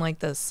stayed in like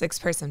the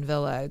 6-person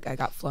villa. I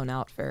got flown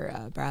out for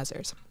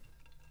Brazzers.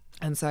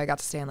 And so I got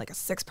to stay in like a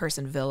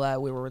 6-person villa.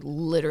 We were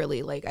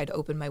literally like, I'd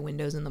open my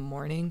windows in the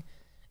morning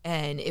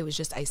and it was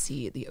just, I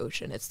see the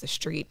ocean. It's the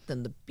street,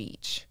 then the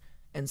beach.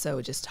 And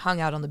so just hung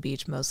out on the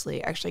beach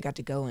mostly. Actually got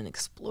to go and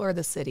explore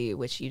the city,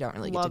 which you don't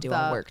really get to do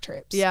on work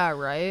trips. Yeah,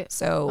 right.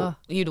 So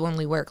you'd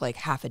only work like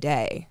half a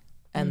day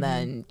and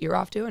then you're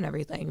off doing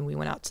everything. And we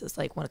went out to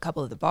a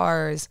couple of the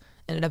bars,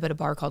 ended up at a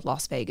bar called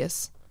Las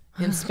Vegas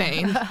in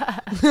Spain,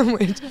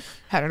 which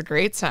had a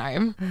great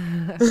time.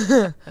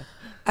 I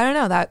don't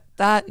know,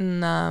 that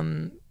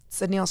and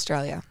Sydney,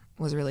 Australia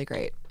was really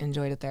great.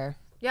 Enjoyed it there.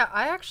 Yeah,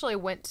 I actually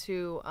went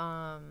to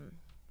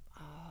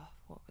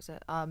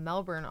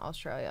Melbourne,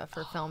 Australia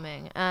for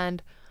filming,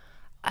 and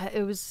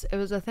it was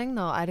a thing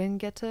though. I didn't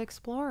get to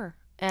explore,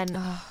 and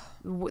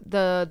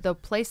the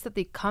place that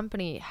the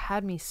company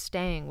had me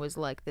staying was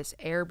like this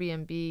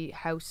Airbnb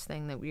house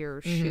thing that we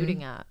were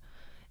shooting at,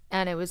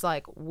 and it was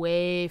like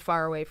way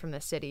far away from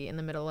the city in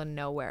the middle of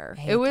nowhere.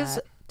 It was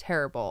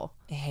terrible.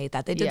 I hate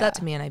that. They did that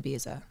to me in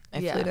Ibiza. I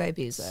flew to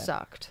Ibiza.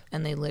 Sucked.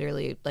 And they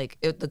literally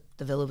the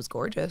villa was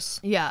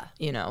gorgeous. Yeah.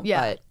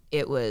 But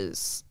it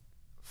was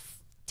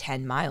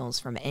 10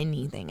 miles from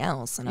anything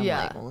else, and I'm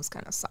like, well, this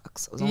kind of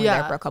sucks. I was only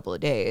there for a couple of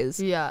days.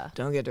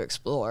 Don't get to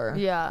explore.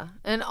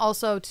 And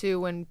also too,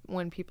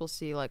 when people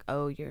see like,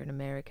 oh, you're an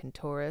American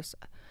tourist,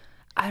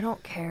 I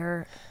don't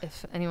care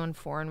if anyone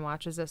foreign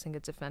watches this and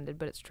gets offended,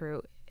 but it's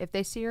true. If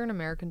they see you're an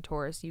American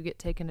tourist, you get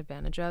taken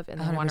advantage of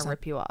and they want to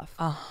rip you off.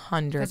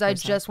 100%. Because I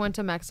just went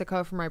to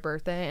Mexico for my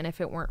birthday, and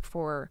if it weren't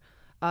for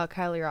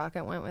Kylie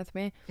Rocket went with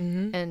me,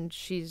 and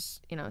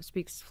she's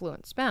speaks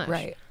fluent Spanish.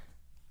 Right.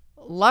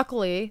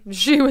 Luckily,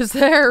 she was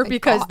there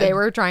because they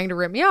were trying to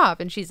rip me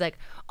off. And she's like,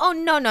 oh,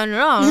 no. And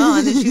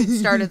then she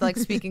started like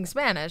speaking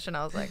Spanish. And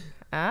I was like,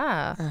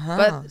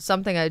 But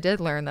something I did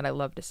learn that I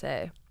love to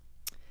say.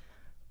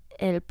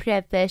 El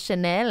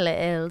profesional,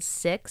 el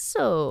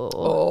sexo.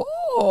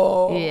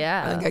 Oh.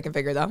 Yeah. I think I can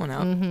figure that one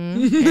out.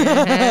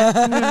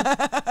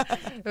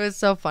 It was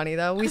so funny,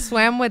 though. We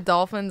swam with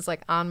dolphins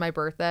like on my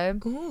birthday.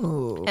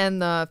 Ooh.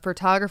 And the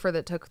photographer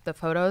that took the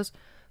photos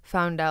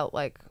found out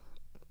like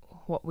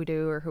what we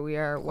do or who we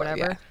are or whatever.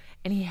 Yeah.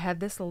 And he had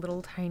this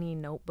little tiny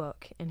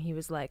notebook, and he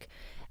was like,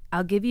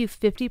 I'll give you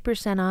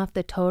 50% off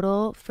the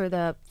total for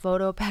the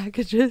photo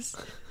packages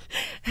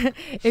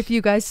if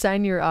you guys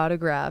sign your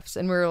autographs.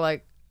 And we were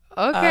like,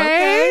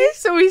 okay.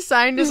 So we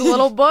signed his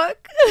little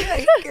book.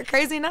 You're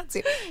crazy nuts.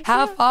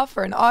 Half off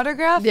for an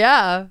autograph?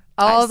 Yeah.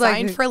 I was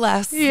signed for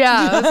less.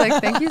 Yeah. I was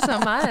like, thank you so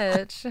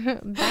much.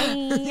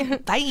 Bye.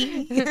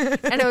 Bye.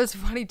 And it was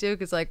funny too,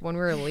 because like when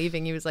we were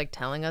leaving, he was like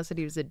telling us that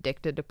he was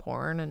addicted to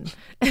porn, and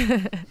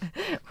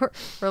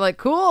we're like,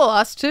 cool,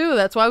 us too.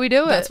 That's why we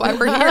do it. That's why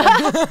we're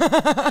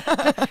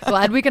here.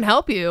 Glad we can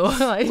help you.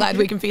 Like, glad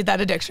we can feed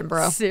that addiction,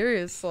 bro.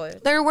 Seriously.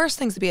 There are worse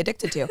things to be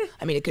addicted to.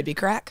 I mean, it could be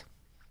crack.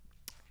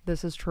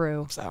 This is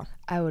true. So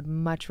I would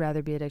much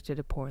rather be addicted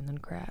to porn than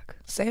crack.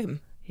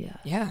 Same.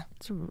 Yeah.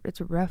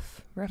 It's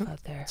rough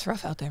out there. It's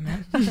rough out there,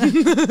 man.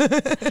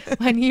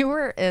 When you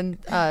were in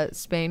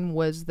Spain,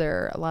 was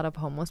there a lot of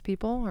homeless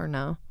people or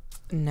no?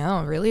 No,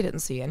 I really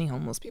didn't see any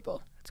homeless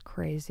people. It's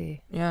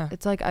crazy. Yeah.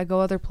 It's like I go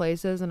other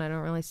places and I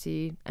don't really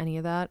see any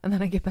of that, and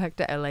then I get back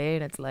to LA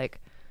and it's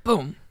like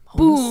boom,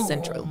 homeless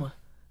central.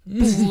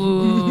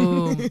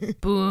 Boom,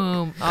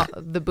 boom.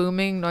 The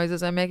booming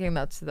noises I'm making,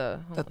 that's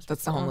the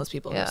homeless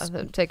people. Yeah,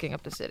 they're taking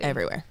up the city.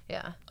 Everywhere.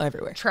 Yeah.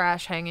 Everywhere.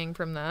 Trash hanging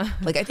from the...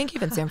 Like, I think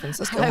even San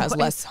Francisco has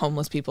less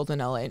homeless people than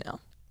LA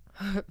now.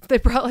 They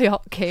probably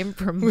all came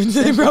from...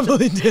 They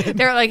probably did.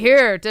 They were like,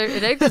 here,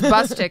 take this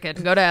bus ticket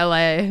and go to LA.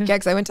 Yeah,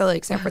 because I went to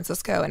like San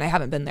Francisco and I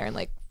haven't been there in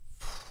like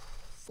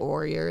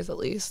 4 years at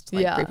least,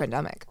 like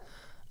pre-pandemic.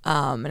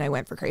 And I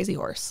went for Crazy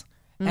Horse.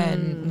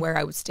 And where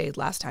I stayed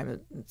last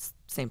time, it's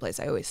the same place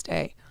I always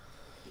stay.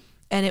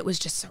 And it was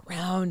just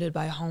surrounded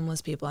by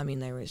homeless people. I mean,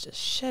 there was just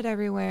shit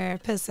everywhere,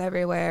 piss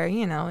everywhere,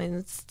 and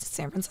it's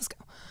San Francisco.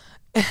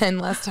 And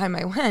last time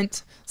I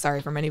went, sorry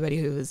from anybody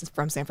who is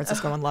from San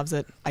Francisco and loves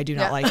it, I do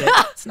not like it.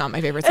 It's not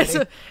my favorite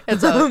city.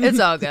 It's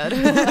all good.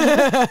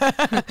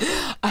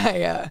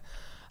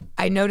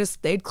 I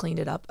noticed they'd cleaned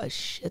it up a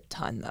shit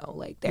ton though.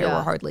 Like there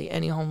were hardly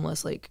any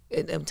homeless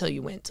until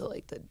you went to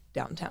like the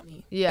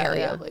downtown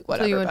area, like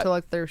whatever. Until you went to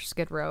like their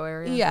Skid Row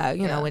area. Yeah,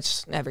 you know,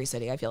 which every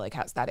city I feel like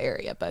has that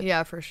area, but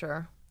yeah, for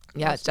sure.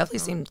 Yeah, it definitely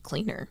seemed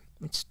cleaner,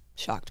 which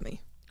shocked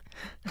me.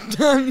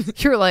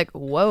 You're like,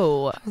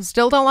 whoa.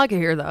 Still don't like it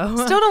here, though.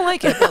 Still don't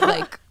like it, but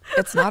like,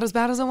 it's not as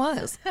bad as it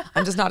was.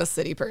 I'm just not a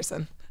city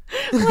person.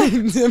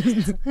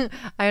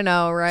 I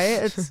know,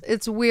 right?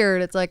 It's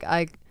weird. It's like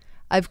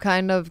I've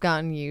kind of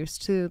gotten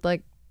used to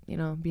like, you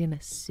know, being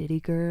a city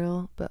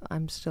girl, but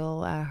I'm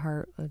still at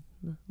heart a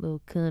little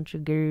country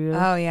girl.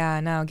 Oh yeah,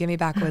 no, give me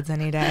backwoods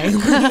any day.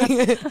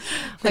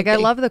 Like I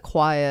love the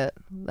quiet.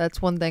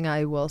 That's one thing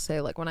I will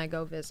say. Like when I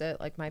go visit,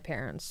 like my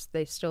parents,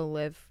 they still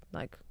live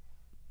like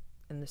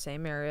in the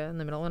same area in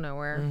the middle of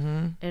nowhere,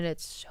 and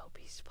it's so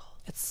peaceful.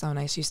 It's so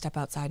nice. You step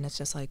outside and it's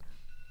just like,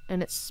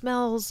 and it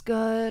smells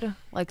good.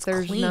 Like it's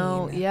there's clean.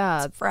 no,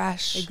 yeah, it's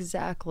fresh.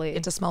 exactly. You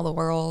get to smell the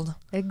world.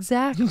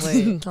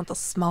 Exactly. Not the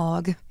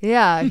smog.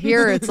 Yeah,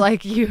 here it's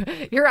like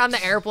you're on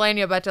the airplane,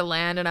 you're about to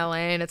land in LA,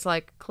 and it's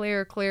like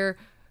clear,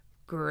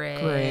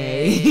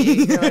 gray.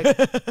 You're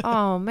like,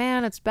 oh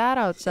man, it's bad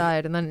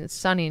outside, and then it's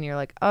sunny, and you're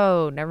like,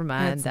 oh, never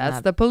mind,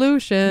 that's the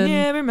pollution.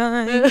 Never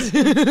mind.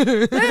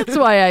 That's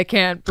why I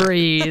can't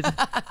breathe.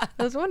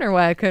 I was wondering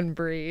why I couldn't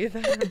breathe.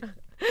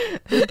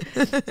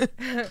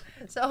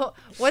 So,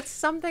 what's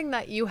something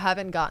that you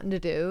haven't gotten to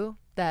do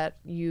that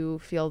you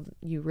feel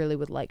you really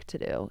would like to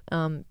do,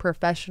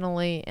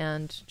 professionally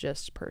and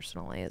just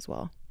personally as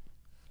well?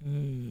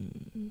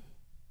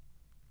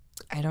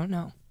 I don't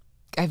know.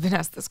 I've been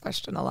asked this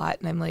question a lot,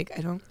 and I'm like,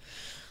 I don't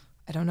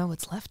know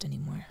what's left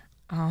anymore.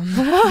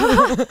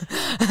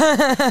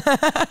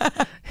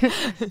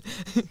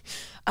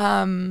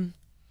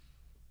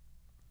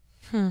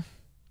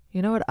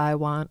 You know what I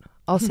want?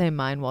 I'll say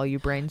mine while you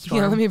brainstorm.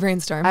 Yeah, let me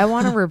brainstorm. I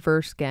want a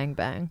reverse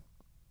gangbang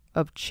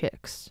of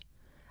chicks.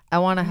 I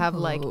want to have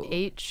like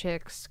 8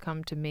 chicks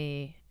come to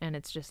me, and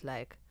it's just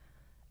like,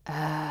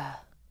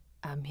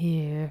 I'm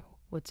here.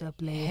 What's up,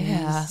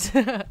 ladies?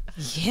 Yeah.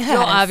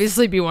 You'll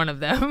obviously be one of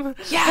them.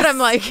 Yes. And I'm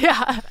like,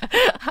 yeah.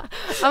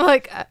 I'm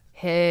like,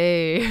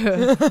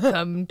 hey,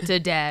 come to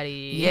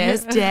daddy.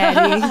 Yes,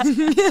 daddy.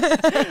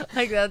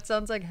 Like that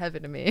sounds like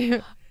heaven to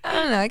me. I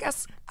don't know. I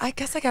guess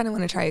I kind of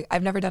want to try.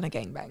 I've never done a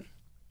gangbang.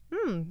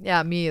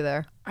 Yeah, me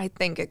either. I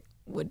think it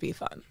would be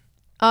fun.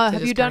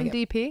 Have you done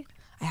DP?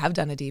 I have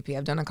done a DP.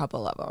 I've done a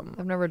couple of them.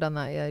 I've never done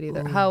that yet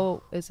either. Ooh.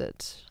 How is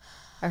it?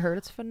 I heard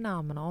it's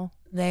phenomenal.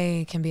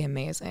 They can be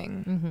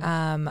amazing.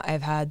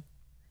 I've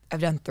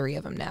done 3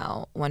 of them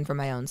now. One for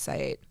my own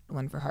site,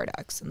 one for Hard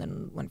X, and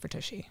then one for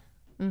Tushy.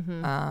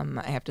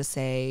 I have to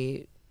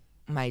say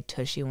my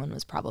Tushy one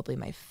was probably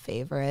my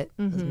favorite.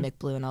 It was Mick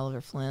Blue and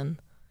Oliver Flynn.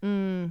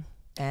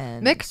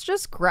 And Mick's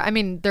just great. I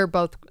mean, they're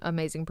both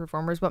amazing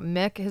performers, but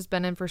Mick has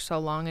been in for so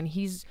long, and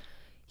he's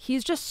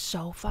just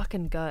so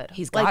fucking good.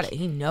 He's got it.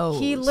 He knows.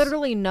 He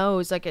literally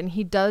knows. Like, and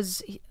he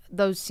does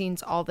those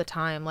scenes all the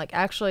time. Like,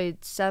 actually,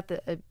 Seth,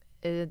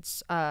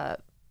 it's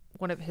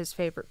one of his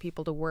favorite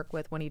people to work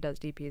with when he does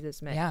DPs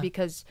is Mick,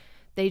 because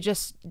they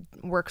just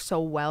work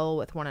so well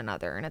with one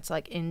another, and it's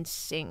like in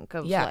sync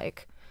of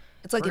like,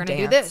 it's like we're a gonna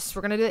dance. do this,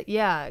 we're gonna do it.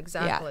 Yeah,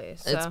 exactly. Yeah,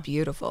 so. It's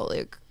beautiful.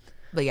 Like,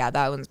 but yeah,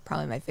 that one's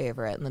probably my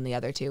favorite, and then the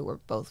other 2 were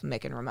both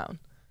Mick and Ramon.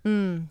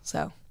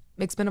 So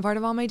Mick's been a part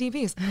of all my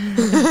DVs.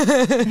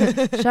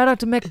 Shout out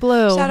to Mick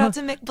Blue. Shout out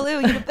to Mick Blue.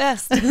 You're the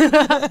best.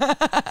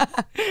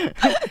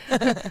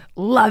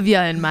 Love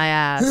ya in my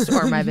ass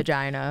or my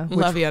vagina.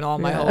 Love you in all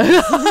my holes.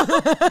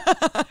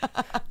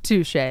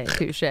 Touche.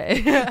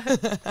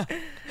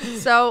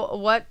 So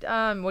what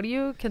do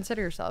you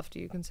consider yourself? Do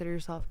you consider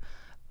yourself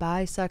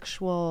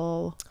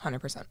bisexual?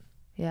 100%.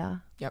 Yeah.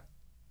 Yep.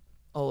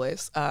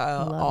 Always.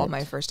 All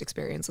my first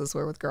experiences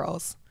were with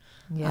girls.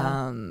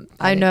 Yeah.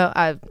 I know.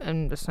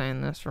 I'm just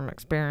saying this from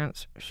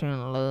experience. She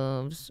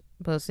loves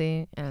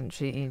pussy, and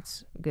she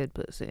eats good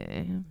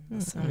pussy.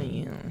 So do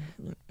you.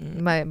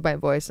 My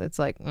voice, it's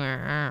like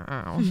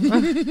I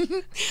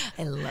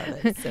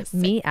love it. So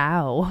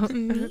meow.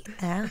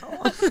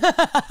 Meow.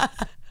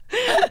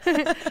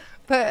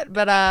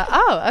 But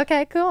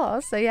okay,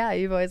 cool. So yeah,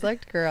 you've always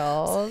liked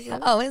girls. So,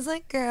 always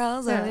liked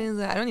girls. Yeah.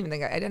 I don't even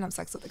think I didn't have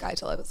sex with a guy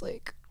till I was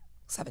like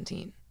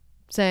 17.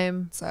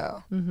 Same.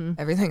 So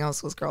everything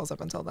else was girls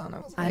up until then. I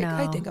was like,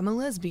 I think I'm a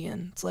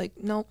lesbian. It's like,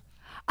 nope.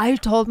 I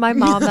told my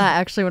mom that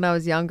actually when I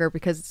was younger,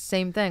 because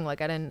same thing. Like,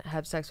 I didn't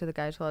have sex with a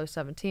guy till I was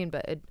 17,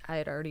 but I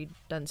had already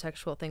done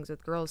sexual things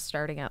with girls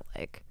starting at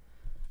like,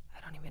 I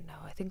don't even know.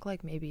 I think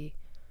like maybe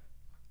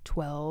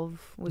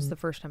 12 was the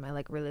first time I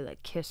like really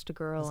like kissed a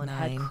girl and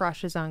 9. had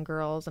crushes on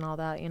girls and all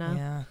that, you know?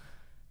 Yeah.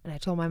 And I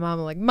told my mom,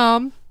 I'm like,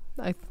 Mom,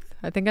 I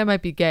think I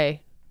might be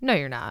gay. No,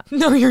 you're not.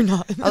 No, you're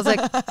not. I was like,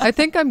 I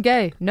think I'm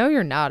gay. No,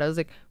 you're not. I was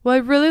like, well, I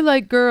really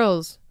like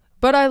girls,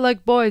 but I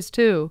like boys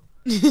too.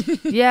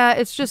 Yeah,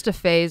 it's just a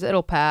phase.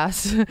 It'll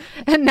pass.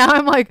 And now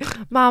I'm like,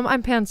 Mom,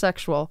 I'm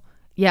pansexual.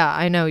 Yeah,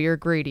 I know. You're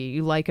greedy.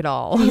 You like it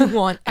all. You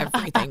want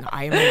everything.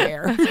 I am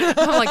aware.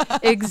 I'm like,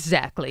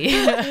 exactly.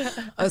 It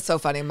was so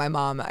funny. My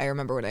mom, I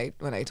remember when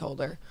I told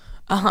her,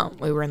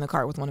 We were in the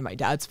car with one of my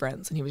dad's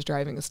friends, and he was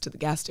driving us to the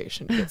gas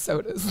station to get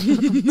sodas.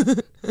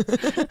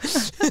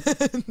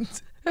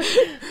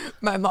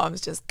 My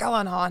mom's just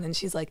going on, and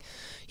she's like,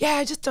 yeah,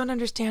 I just don't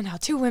understand how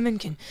two women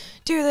can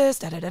do this.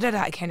 Da, da, da, da,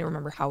 da. I can't even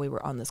remember how we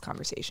were on this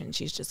conversation.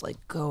 She's just like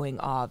going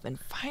off, and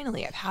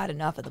finally I've had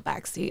enough of the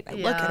back seat. I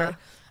look at her.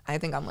 I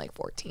think I'm like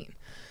 14.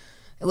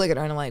 I look at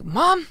her, and I'm like,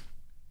 Mom,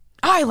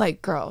 I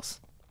like girls.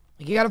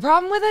 Like, you got a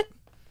problem with it?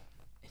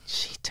 And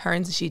she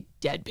turns, and she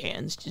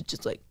deadpans. She's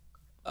just like,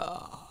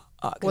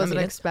 Wasn't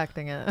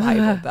expecting it.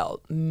 Bible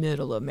Belt,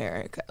 middle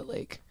America.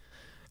 Like,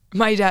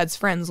 my dad's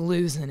friend's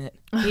losing it.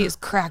 He is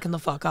cracking the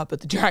fuck up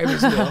at the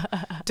driver's wheel.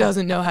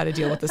 Doesn't know how to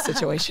deal with the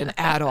situation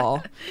at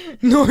all.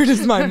 Nor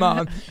does my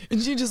mom.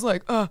 And she just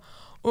like, I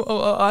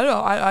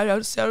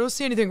don't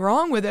see anything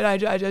wrong with it. I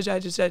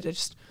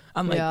just.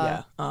 I'm like,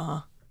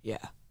 yeah.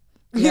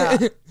 Yeah.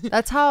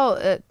 That's how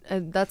it.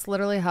 That's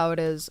literally how it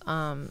is.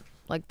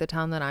 Like the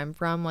town that I'm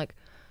from, like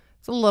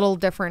it's a little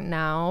different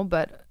now,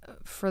 but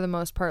for the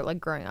most part, like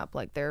growing up,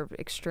 like they're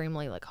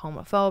extremely like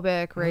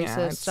homophobic,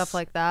 racist, stuff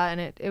like that,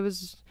 and it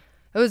was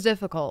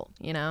difficult,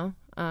 you know.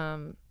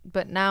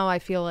 But now I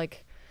feel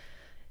like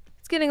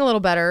it's getting a little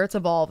better. It's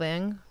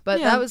evolving, but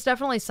that was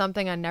definitely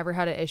something I never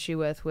had an issue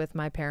with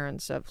my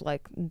parents. Of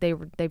like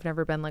they've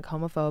never been like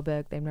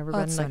homophobic. They've never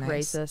been like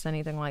racist,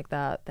 anything like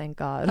that. Thank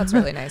God. That's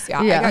really nice.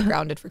 Yeah, I got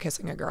grounded for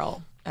kissing a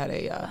girl at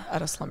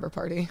a slumber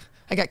party.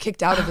 I got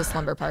kicked out of the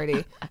slumber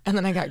party, and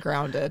then I got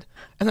grounded,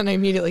 and then I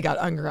immediately got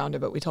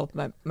ungrounded. But we told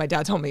my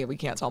dad told me we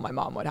can't tell my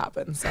mom what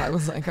happened, so I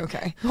was like,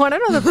 okay. Want to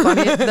know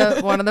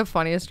one of the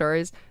funniest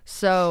stories?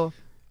 So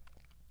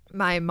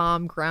my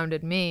mom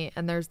grounded me,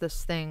 and there's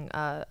this thing.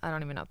 I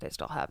don't even know if they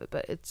still have it,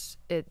 but it's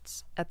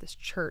at this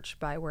church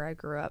by where I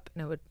grew up,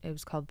 and it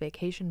was called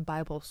Vacation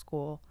Bible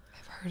School.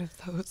 I've heard of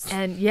those.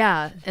 And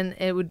and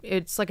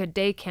it's like a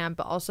day camp,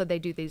 but also they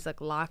do these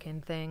like lock-in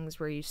things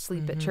where you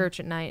sleep at church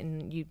at night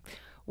and you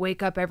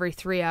wake up every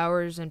 3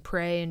 hours and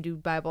pray and do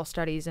Bible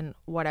studies and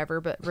whatever,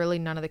 but really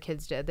none of the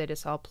kids did. They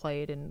just all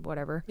played and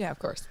whatever. Yeah, of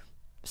course.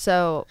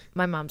 So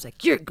my mom's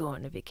like, you're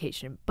going to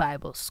Vacation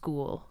Bible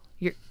School.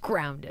 You're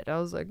grounded. I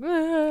was like,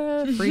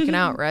 freaking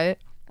out, right?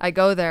 I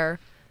go there,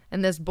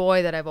 and this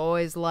boy that I've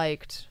always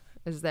liked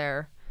is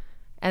there.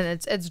 And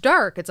it's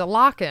dark. It's a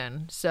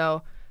lock-in.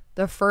 So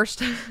the first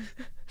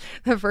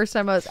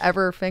time I was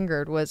ever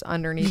fingered was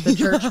underneath the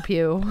church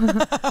pew.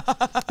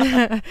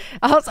 I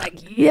was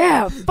like,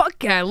 yeah,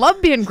 fuck yeah, I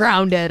love being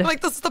grounded. I'm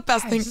like, this is the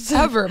best thing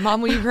ever.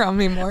 Mom, will you ground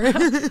me more? I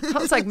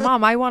was like,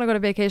 Mom, I want to go to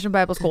Vacation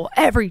Bible School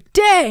every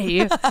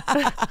day.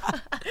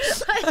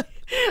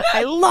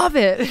 I love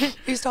it. I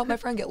used to help my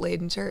friend get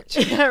laid in church.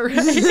 Yeah, right.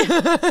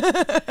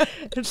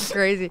 It's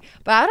crazy.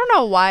 But I don't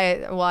know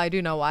why. Well, I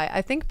do know why.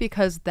 I think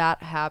because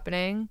that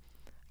happening,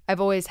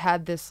 I've always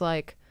had this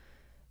like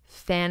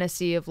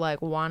fantasy of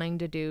like wanting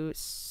to do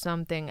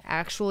something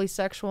actually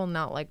sexual,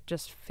 not like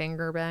just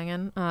finger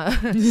banging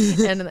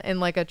in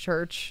like a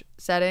church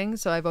setting.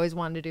 So I've always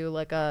wanted to do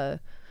like a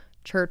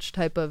church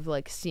type of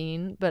like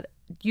scene. But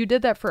you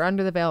did that for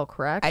Under the Veil,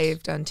 correct?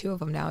 I've done 2 of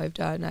them now.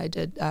 I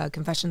did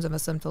Confessions of a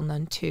Sinful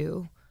Nun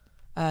 2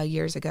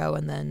 years ago,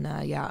 and then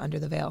Under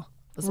the Veil.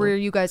 Were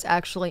you guys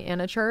actually in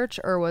a church,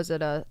 or was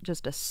it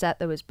just a set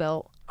that was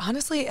built?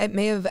 Honestly, it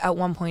may have at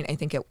one point. I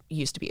think it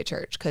used to be a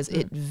church because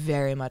it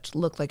very much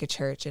looked like a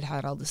church. It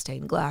had all the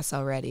stained glass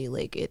already.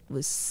 Like it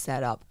was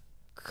set up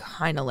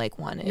kind of like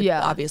one.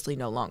 Obviously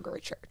no longer a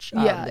church.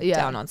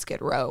 Down on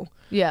Skid Row.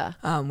 Yeah.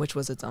 Which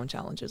was its own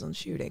challenges on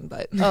shooting,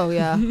 but. Oh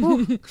yeah.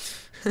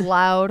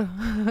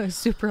 Loud,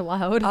 super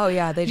loud. Oh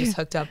yeah, they just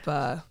hooked up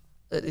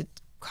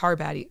car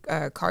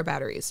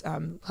batteries,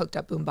 hooked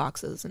up boom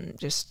boxes and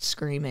just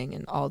screaming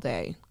and all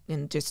day,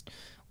 and just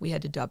we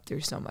had to dub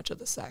through so much of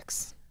the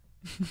sex.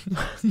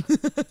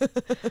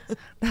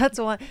 That's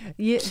one.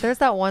 There's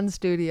that one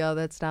studio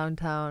that's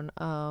downtown,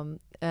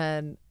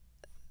 and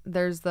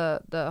there's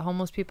the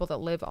homeless people that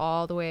live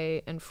all the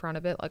way in front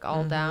of it, like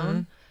all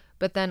down.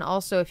 But then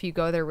also if you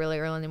go there really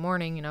early in the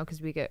morning, you know,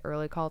 because we get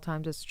early call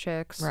times as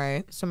chicks,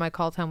 right? So my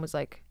call time was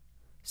like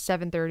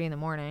 7:30 in the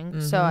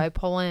morning. So I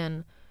pull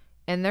in,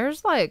 and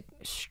there's like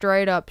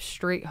straight up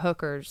street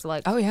hookers,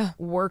 like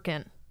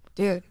working.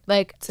 Dude,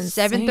 like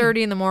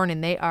 7:30 in the morning,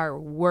 they are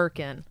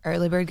working.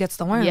 Early bird gets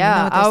the worm.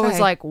 Yeah, I was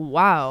like,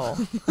 wow,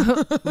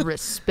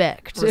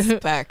 respect,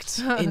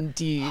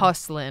 indeed,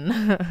 hustling.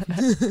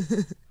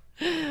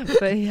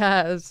 But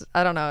yeah,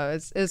 I don't know,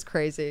 it's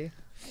crazy.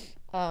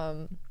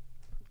 I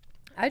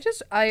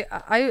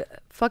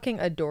fucking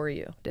adore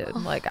you, dude.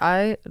 Like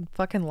I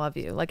fucking love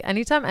you. Like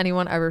anytime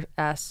anyone ever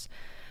asks,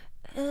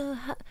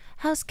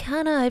 how's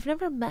Kenna? I've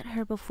never met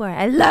her before.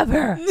 I love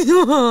her.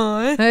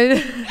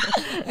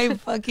 I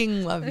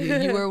fucking love you.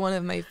 You are one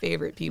of my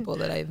favorite people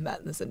that I've met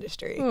in this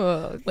industry.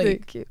 Oh, like,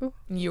 thank you.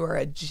 You are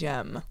a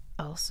gem.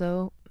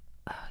 Also,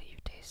 you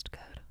taste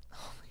good.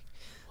 Oh,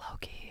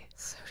 low-key.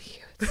 So do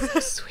you. It's so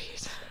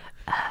sweet.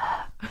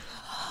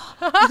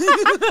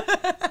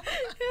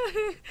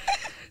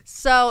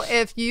 So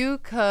if you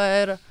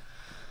could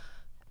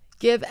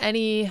give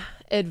any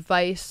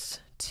advice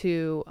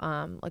to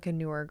like a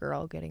newer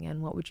girl getting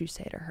in, what would you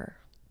say to her?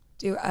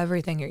 Do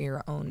everything at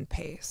your own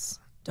pace.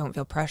 Don't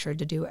feel pressured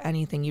to do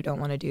anything you don't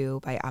want to do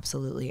by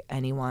absolutely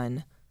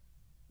anyone.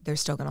 They're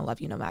still going to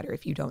love you no matter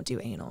if you don't do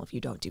anal, if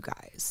you don't do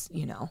guys,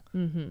 you know.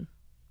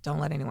 Don't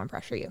let anyone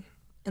pressure you.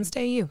 And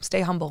stay you.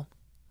 Stay humble.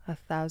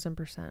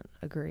 1,000%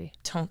 agree.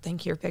 Don't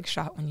think you're big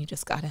shot when you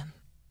just got in.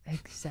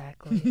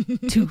 Exactly.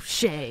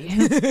 Touche.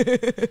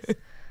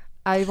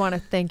 I want to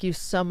thank you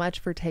so much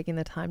for taking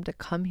the time to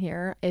come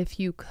here. If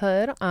you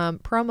could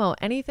promo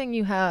anything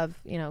you have,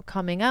 you know,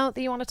 coming out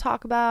that you want to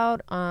talk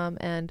about,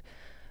 and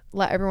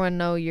let everyone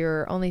know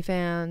your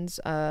OnlyFans,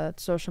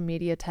 social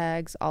media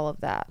tags, all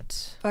of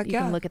that. Fuck you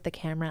yeah. can look at the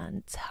camera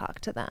and talk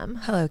to them.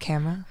 Hello,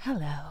 camera.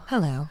 Hello.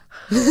 Hello.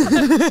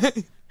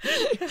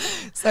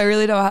 So I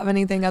really don't have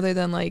anything other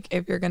than, like,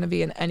 if you're going to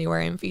be in anywhere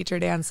in feature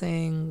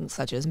dancing,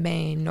 such as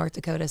Maine, North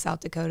Dakota,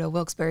 South Dakota,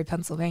 Wilkes-Barre,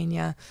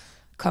 Pennsylvania,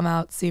 come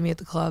out, see me at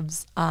the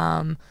clubs.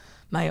 My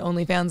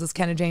OnlyFans is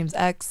Kenna James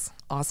X.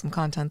 Awesome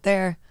content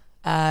there.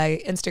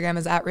 Instagram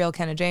is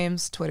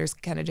 @RealKennaJames. Twitter's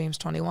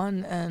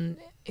KennaJames21. And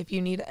if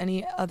you need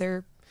any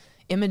other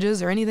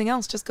images or anything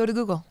else, just go to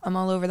Google. I'm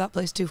all over that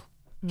place too.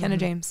 Kenna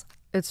James.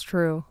 It's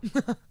true.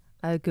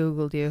 I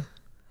Googled you.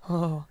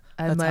 Oh,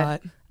 that's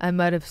hot. I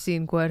might have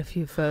seen quite a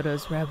few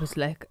photos where I was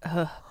like,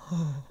 I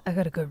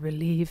gotta go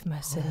relieve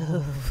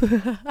myself.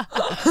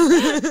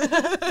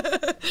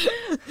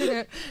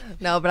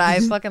 No, but I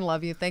fucking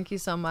love you. Thank you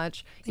so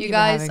much. You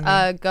guys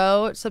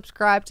go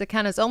subscribe to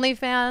Kenna's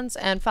OnlyFans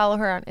and follow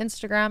her on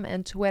Instagram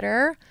and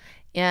Twitter.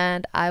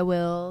 And I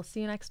will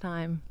see you next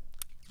time.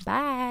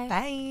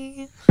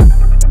 Bye.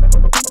 Bye.